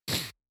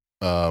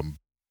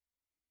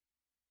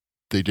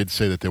 They did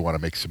say that they want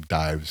to make some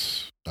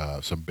dives,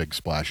 some big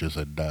splashes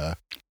in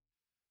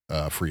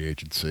free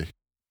agency.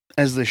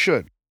 As they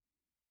should.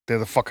 They're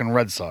the fucking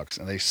Red Sox,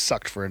 and they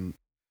sucked for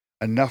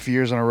enough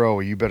years in a row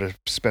where you better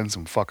spend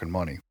some fucking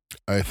money.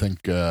 I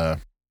think their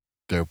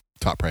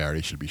top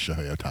priority should be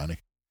Shohei Ohtani.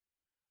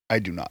 I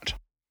do not.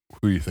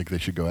 Who do you think they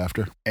should go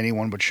after?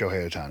 Anyone but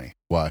Shohei Ohtani.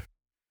 Why?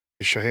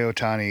 Shohei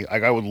Ohtani,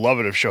 I would love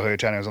it if Shohei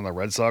Ohtani was on the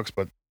Red Sox,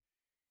 but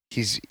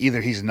he's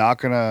not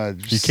gonna...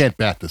 He can't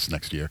bat this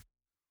next year.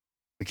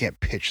 He can't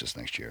pitch this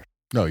next year.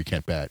 No, he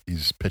can't bat.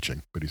 He's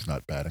pitching, but he's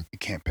not batting. He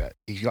can't bat.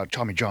 He got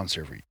Tommy John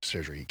surgery.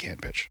 He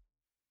can't pitch.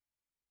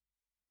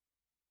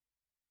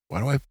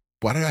 Why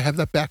did I have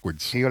that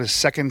backwards? He got his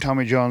second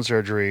Tommy John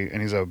surgery,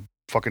 and he's a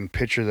fucking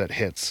pitcher that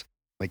hits.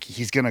 Like,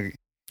 he's gonna...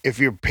 If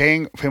you're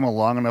paying him a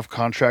long enough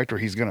contract where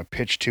he's gonna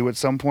pitch too at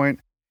some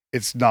point,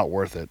 it's not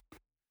worth it.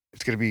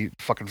 It's gonna be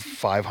fucking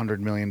 $500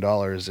 million,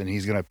 and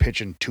he's gonna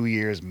pitch in 2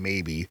 years,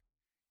 maybe.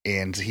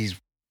 And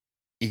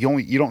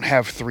you don't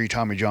have 3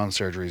 Tommy John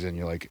surgeries, and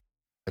you're like,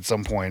 at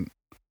some point,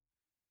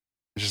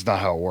 it's just not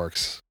how it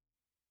works.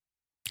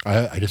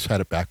 I just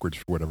had it backwards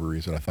for whatever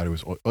reason. I thought it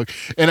was like,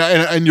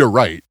 and you're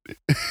right.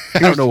 I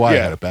don't know why I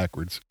had it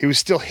backwards. He was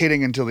still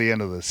hitting until the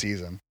end of the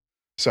season.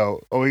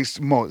 So, at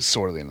least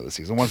sort of the end of the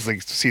season. Once the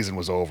season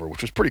was over,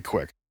 which was pretty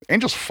quick.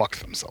 Angels fucked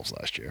themselves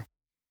last year,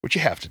 which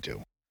you have to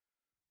do.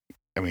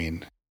 I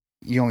mean,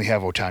 you only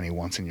have Ohtani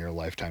once in your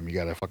lifetime. You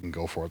got to fucking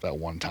go for it that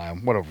one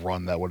time. What a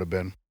run that would have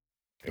been.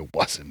 It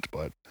wasn't,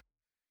 but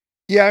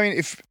yeah, I mean,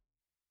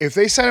 if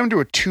they set him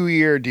to a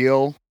 2-year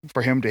deal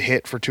for him to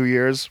hit for 2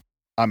 years,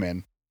 I'm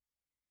in.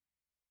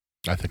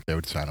 I think they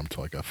would sign him to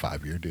like a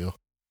 5-year deal.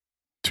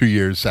 2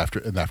 years after,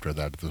 and after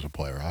that, there's a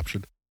player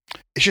option.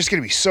 It's just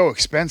going to be so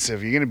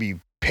expensive. You're going to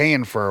be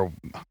paying for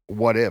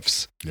what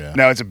ifs. Yeah.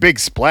 Now, it's a big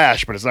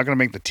splash, but it's not going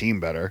to make the team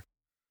better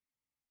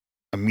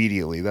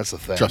immediately. That's the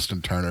thing.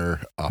 Justin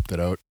Turner opted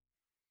out.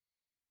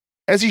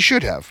 As he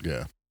should have.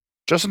 Yeah.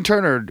 Justin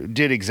Turner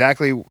did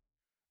exactly...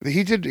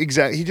 He did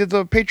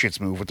the Patriots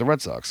move with the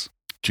Red Sox.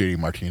 JD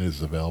Martinez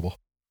is available.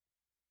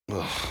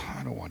 Ugh,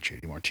 I don't want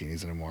JD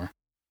Martinez anymore.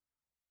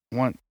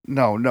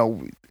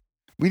 No.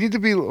 We need to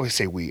be...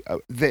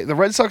 the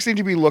Red Sox need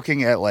to be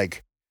looking at,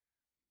 like,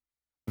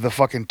 the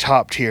fucking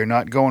top tier,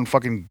 not going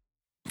fucking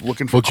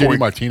looking for... Well, JD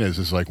Martinez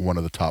is, like, one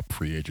of the top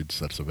free agents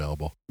that's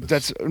available.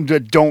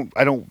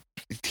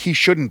 He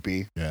shouldn't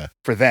be. Yeah.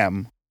 For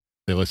them.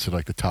 They listed,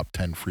 like, the top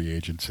 10 free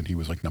agents, and he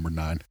was, like, number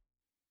 9.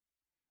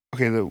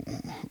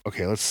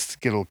 Okay, let's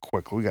get a little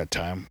quick. We got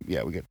time.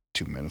 Yeah, we got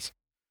 2 minutes.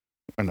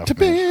 Enough to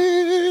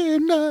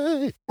minutes.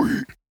 Midnight.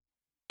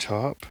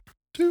 Top.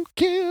 To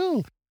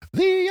kill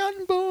the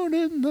unborn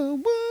in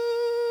the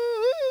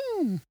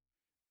womb.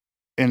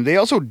 And they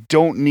also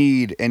don't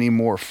need any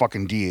more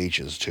fucking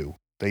DHs, too.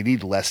 They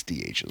need less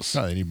DHs.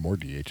 No, they need more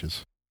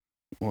DHs.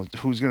 Well,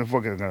 who's gonna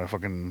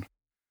fucking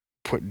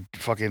put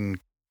fucking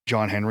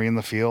John Henry in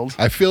the field?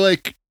 I feel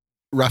like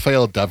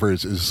Rafael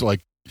Devers is, like,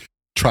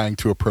 trying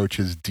to approach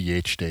his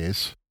DH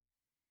days.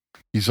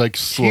 He's like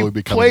slowly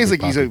becoming... He plays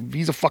like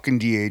he's a fucking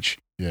DH.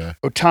 Yeah.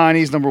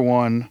 Ohtani's number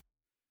 1.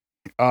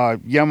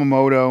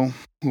 Yamamoto,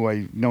 who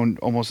I know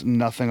almost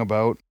nothing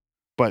about,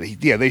 but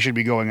they should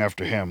be going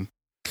after him.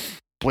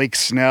 Blake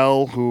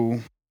Snell,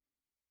 who...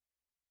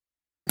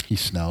 He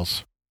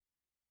snells.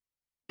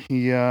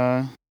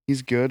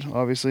 He's good,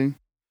 obviously.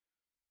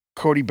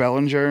 Cody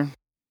Bellinger,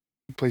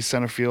 who plays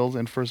center field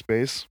and first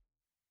base.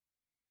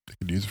 They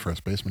could use a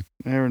first baseman.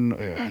 They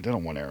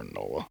don't want Aaron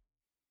Nola.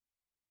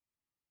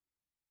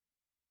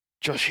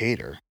 Josh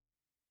Hader.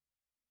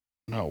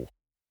 No.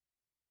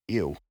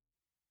 Ew.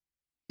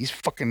 He's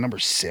fucking number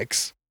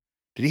 6.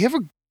 Did he have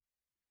a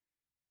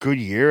good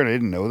year and I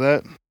didn't know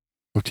that?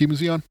 What team is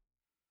he on?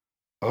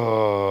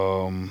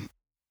 What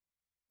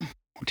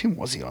team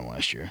was he on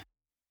last year?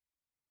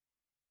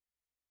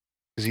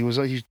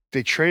 Because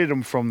they traded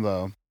him from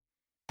the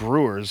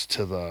Brewers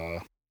to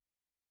the. I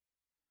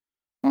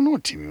don't know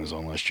what team he was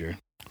on last year.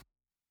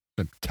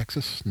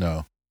 Texas?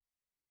 No.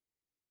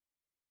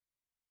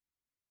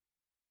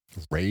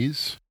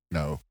 Rays?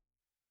 No.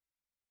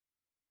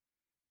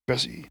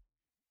 Bessie.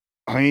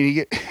 I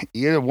mean,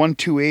 he had a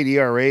 1.28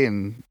 ERA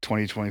in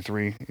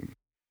 2023.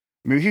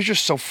 Maybe he's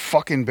just so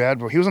fucking bad,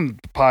 but he was on the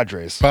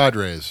Padres.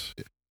 Padres.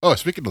 Oh,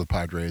 speaking of the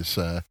Padres,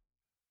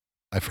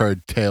 I've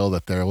heard tale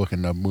that they're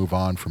looking to move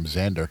on from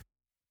Xander.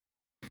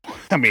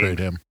 I mean, trade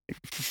him.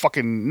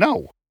 Fucking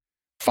no.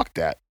 Fuck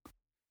that.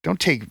 Don't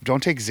take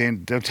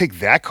Xander. Don't take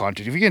that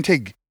content. If you can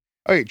take,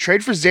 okay,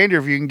 trade for Xander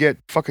if you can get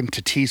fucking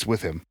Tatis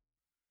with him.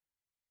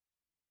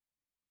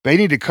 They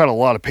need to cut a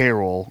lot of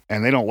payroll,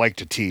 and they don't like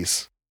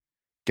Tatis.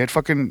 Get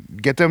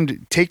them to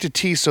take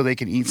Tatis so they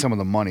can eat some of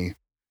the money.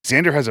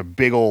 Xander has a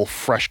big old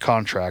fresh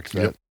contract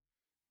that,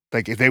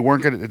 like, if they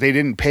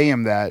didn't pay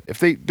him that, if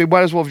they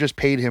might as well have just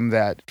paid him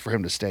that for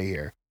him to stay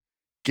here.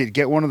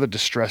 Get one of the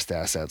distressed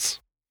assets.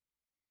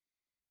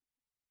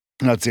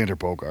 Not Xander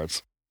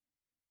Bogaerts.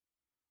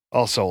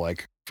 Also,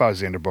 like, if I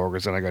was Xander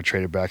Bogaerts and I got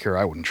traded back here,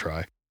 I wouldn't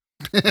try.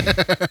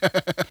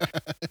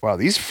 Wow,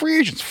 these free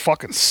agents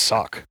fucking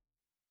suck.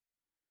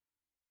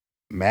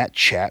 Matt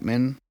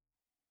Chapman.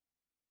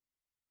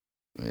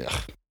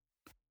 Ugh.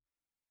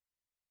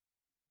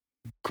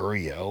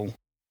 Gurriel.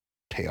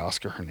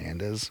 Teoscar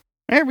Hernandez.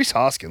 And Rhys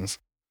Hoskins.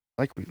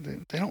 Like,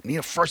 they don't need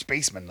a first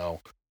baseman,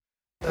 though.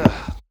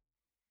 Ugh.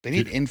 They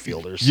need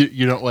infielders.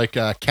 You don't like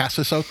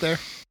Cassis out there?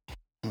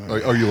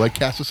 Or you like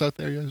Cassis out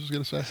there, I was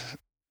going to say?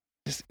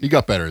 He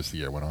got better as the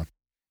year went on.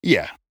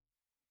 Yeah.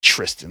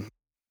 Tristan.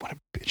 What a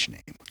bitch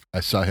name. I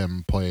saw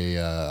him play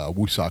a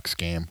Woo Sox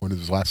game, one of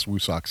his last Woo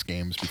Sox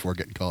games before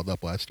getting called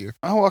up last year.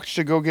 I walked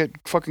to go get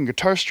fucking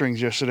guitar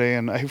strings yesterday,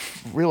 and I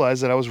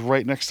realized that I was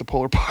right next to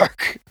Polar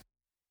Park.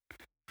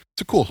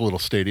 It's a cool little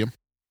stadium.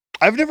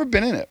 I've never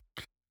been in it.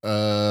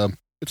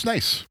 It's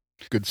nice.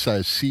 Good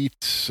sized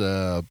seats,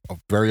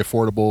 very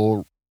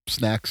affordable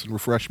snacks and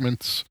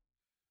refreshments.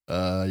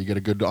 You get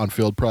a good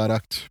on-field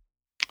product.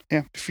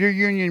 Yeah, if you're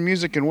Union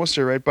Music in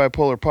Worcester right by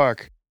Polar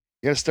Park,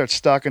 you got to start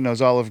stocking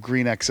those olive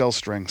green XL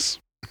strings.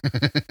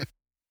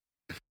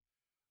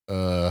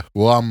 Well,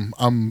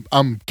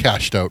 I'm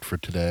cashed out for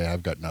today.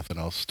 I've got nothing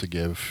else to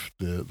give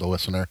the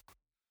listener.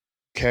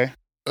 Okay.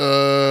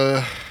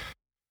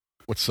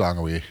 What song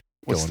are we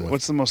going with?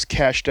 What's the most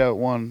cashed out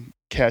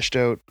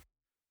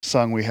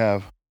song we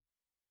have?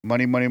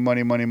 Money, money,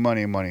 money, money,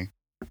 money, money.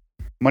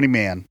 Money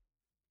Man.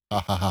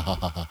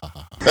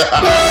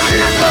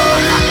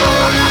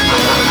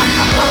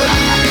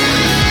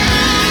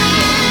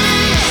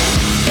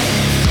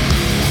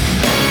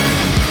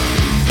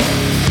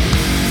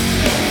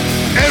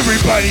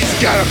 Everybody's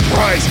got a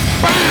price.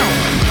 Bow!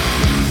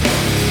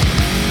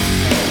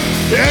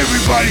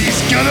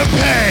 Everybody's gonna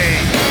pay.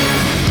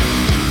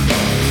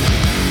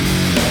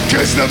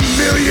 'Cause the $1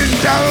 million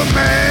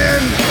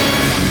man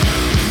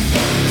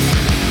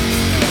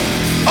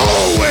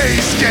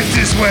always gets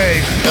his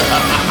way.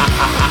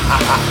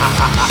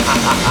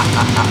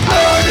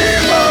 Money,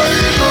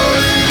 money,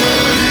 money,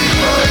 money,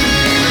 money.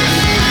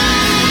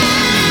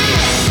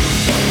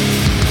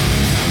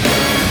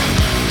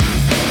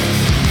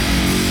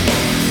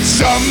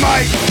 Some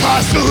might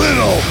cost a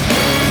little.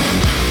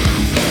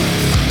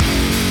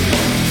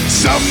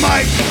 Some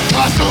might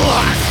cost a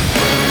lot.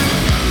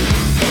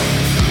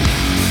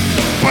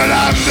 But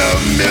I'm the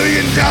 $1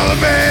 million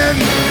man.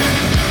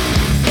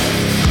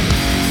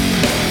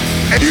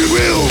 And you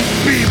will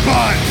be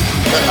bought.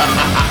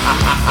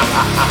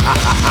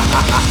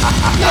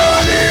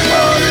 Money,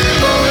 money,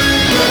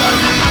 money,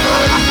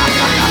 money, money,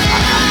 money.